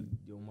of your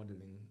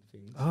modelling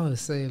things. Oh,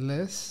 say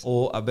less.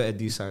 Or I better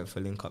do something for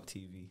Link Up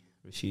TV.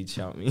 Rashid,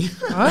 shout me.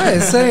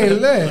 Alright, say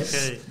less.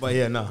 Okay. But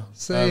yeah, no.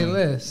 Say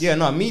less. Yeah,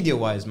 no, media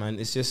wise, man,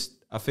 it's just,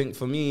 I think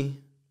for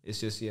me, it's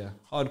just,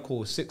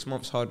 hardcore, 6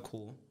 months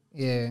hardcore.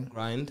 Yeah.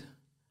 Grind.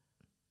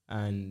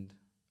 And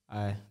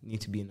I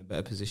need to be in a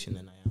better position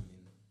than I am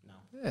in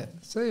now. Yeah,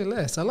 say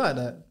less. I like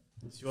that.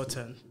 It's your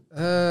turn.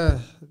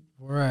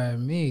 Right,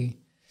 me.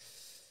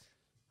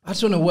 I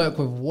just want to work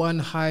with one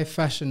high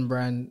fashion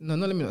brand. No,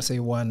 let me not say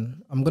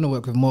one. I'm going to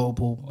work with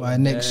multiple by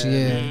next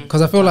year.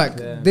 Because I feel like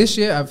this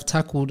year I've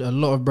tackled a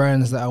lot of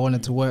brands that I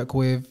wanted to work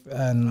with,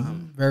 and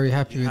I'm very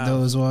happy with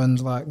those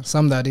ones. Like,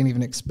 some that I didn't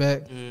even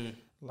expect.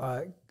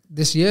 Like,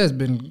 this year has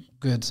been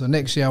good. So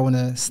next year I want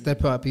to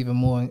step up even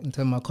more in terms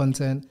of my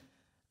content.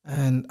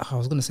 And I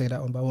was going to say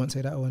that one, but I won't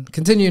say that one.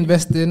 Continue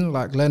investing,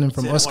 like learning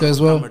from Oscar as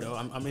well.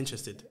 I'm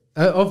interested.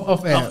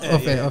 Off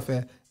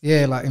air.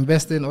 Yeah, like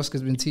investing.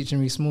 Oscar's been teaching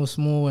me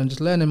small, and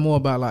just learning more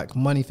about like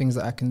money things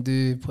that I can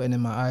do, putting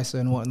in my ISO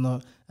and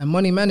whatnot, and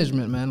money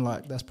management, man.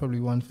 Like, that's probably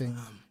one thing.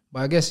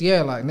 But I guess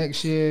like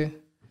next year,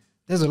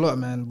 there's a lot,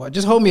 man. But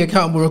just hold me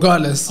accountable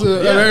regardless.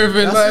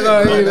 Everything.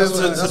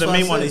 So the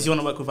main one is you want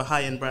to work with a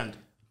high-end brand.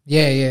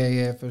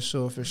 Yeah, for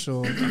sure.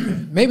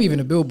 Maybe even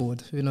a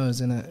billboard. Who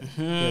knows, innit?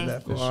 Get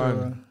that for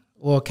sure.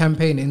 Or a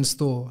campaign in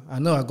store. I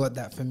know I got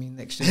that for me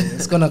next year.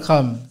 It's gonna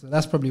come. So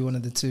that's probably one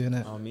of the two,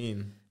 innit? I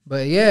mean.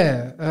 But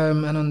yeah,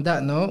 and on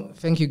that note,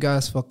 thank you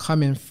guys for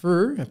coming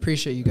through. I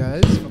appreciate you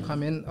guys for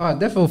coming. I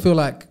definitely feel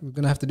like we're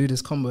gonna have to do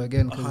this combo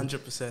again.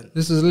 100%.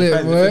 This was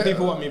lit, boy. If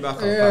people want me back,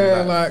 I'll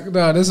come back. Like,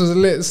 no, this was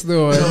lit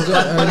still.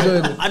 I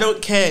enjoyed it. I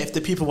don't care if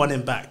the people want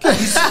him back.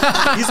 He's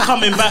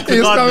coming back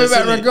regardless. He's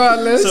coming back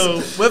regardless.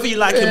 So whether you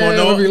like him or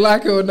not, whether you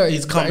like it or not,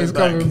 he's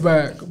coming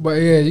back.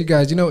 But yeah, you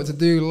guys, you know what to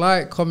do.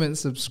 Like, comment,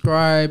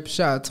 subscribe.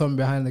 Shout out Tom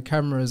behind the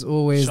camera as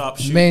always.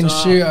 Main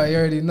shooter, you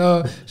already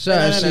know. Shout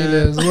out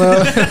Sheila as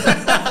well.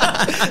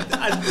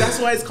 And that's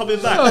why it's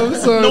coming back.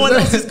 So no one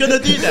else is gonna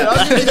do that.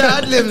 I'll give you the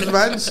ad-libs,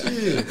 man.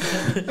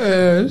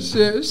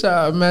 Shit, shout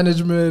out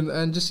management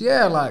and just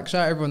shout out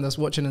everyone that's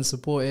watching and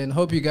supporting.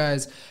 Hope you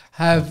guys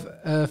have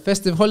a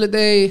festive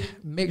holiday.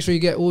 Make sure you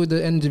get all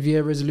the end of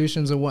year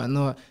resolutions and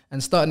whatnot,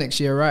 and start next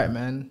year right,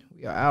 man.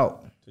 We are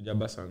out.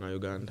 Tujabasa na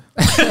Uganda.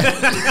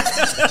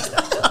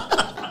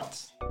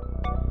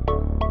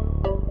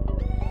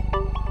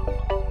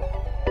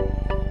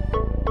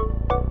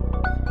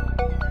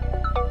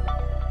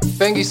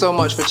 Thank you so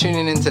much for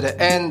tuning in to the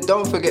end.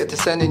 Don't forget to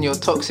send in your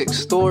toxic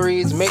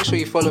stories. Make sure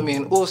you follow me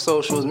on all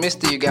socials,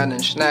 Mr. Ugandan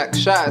Schnack.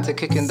 Shout out to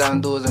Kicking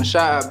Down Doors and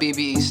shout out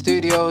BBE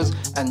Studios.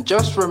 And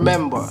just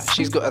remember,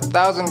 she's got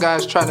 1,000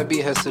 guys trying to be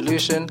her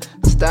solution.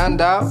 Stand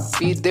out,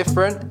 be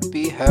different,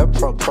 be her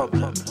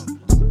problem.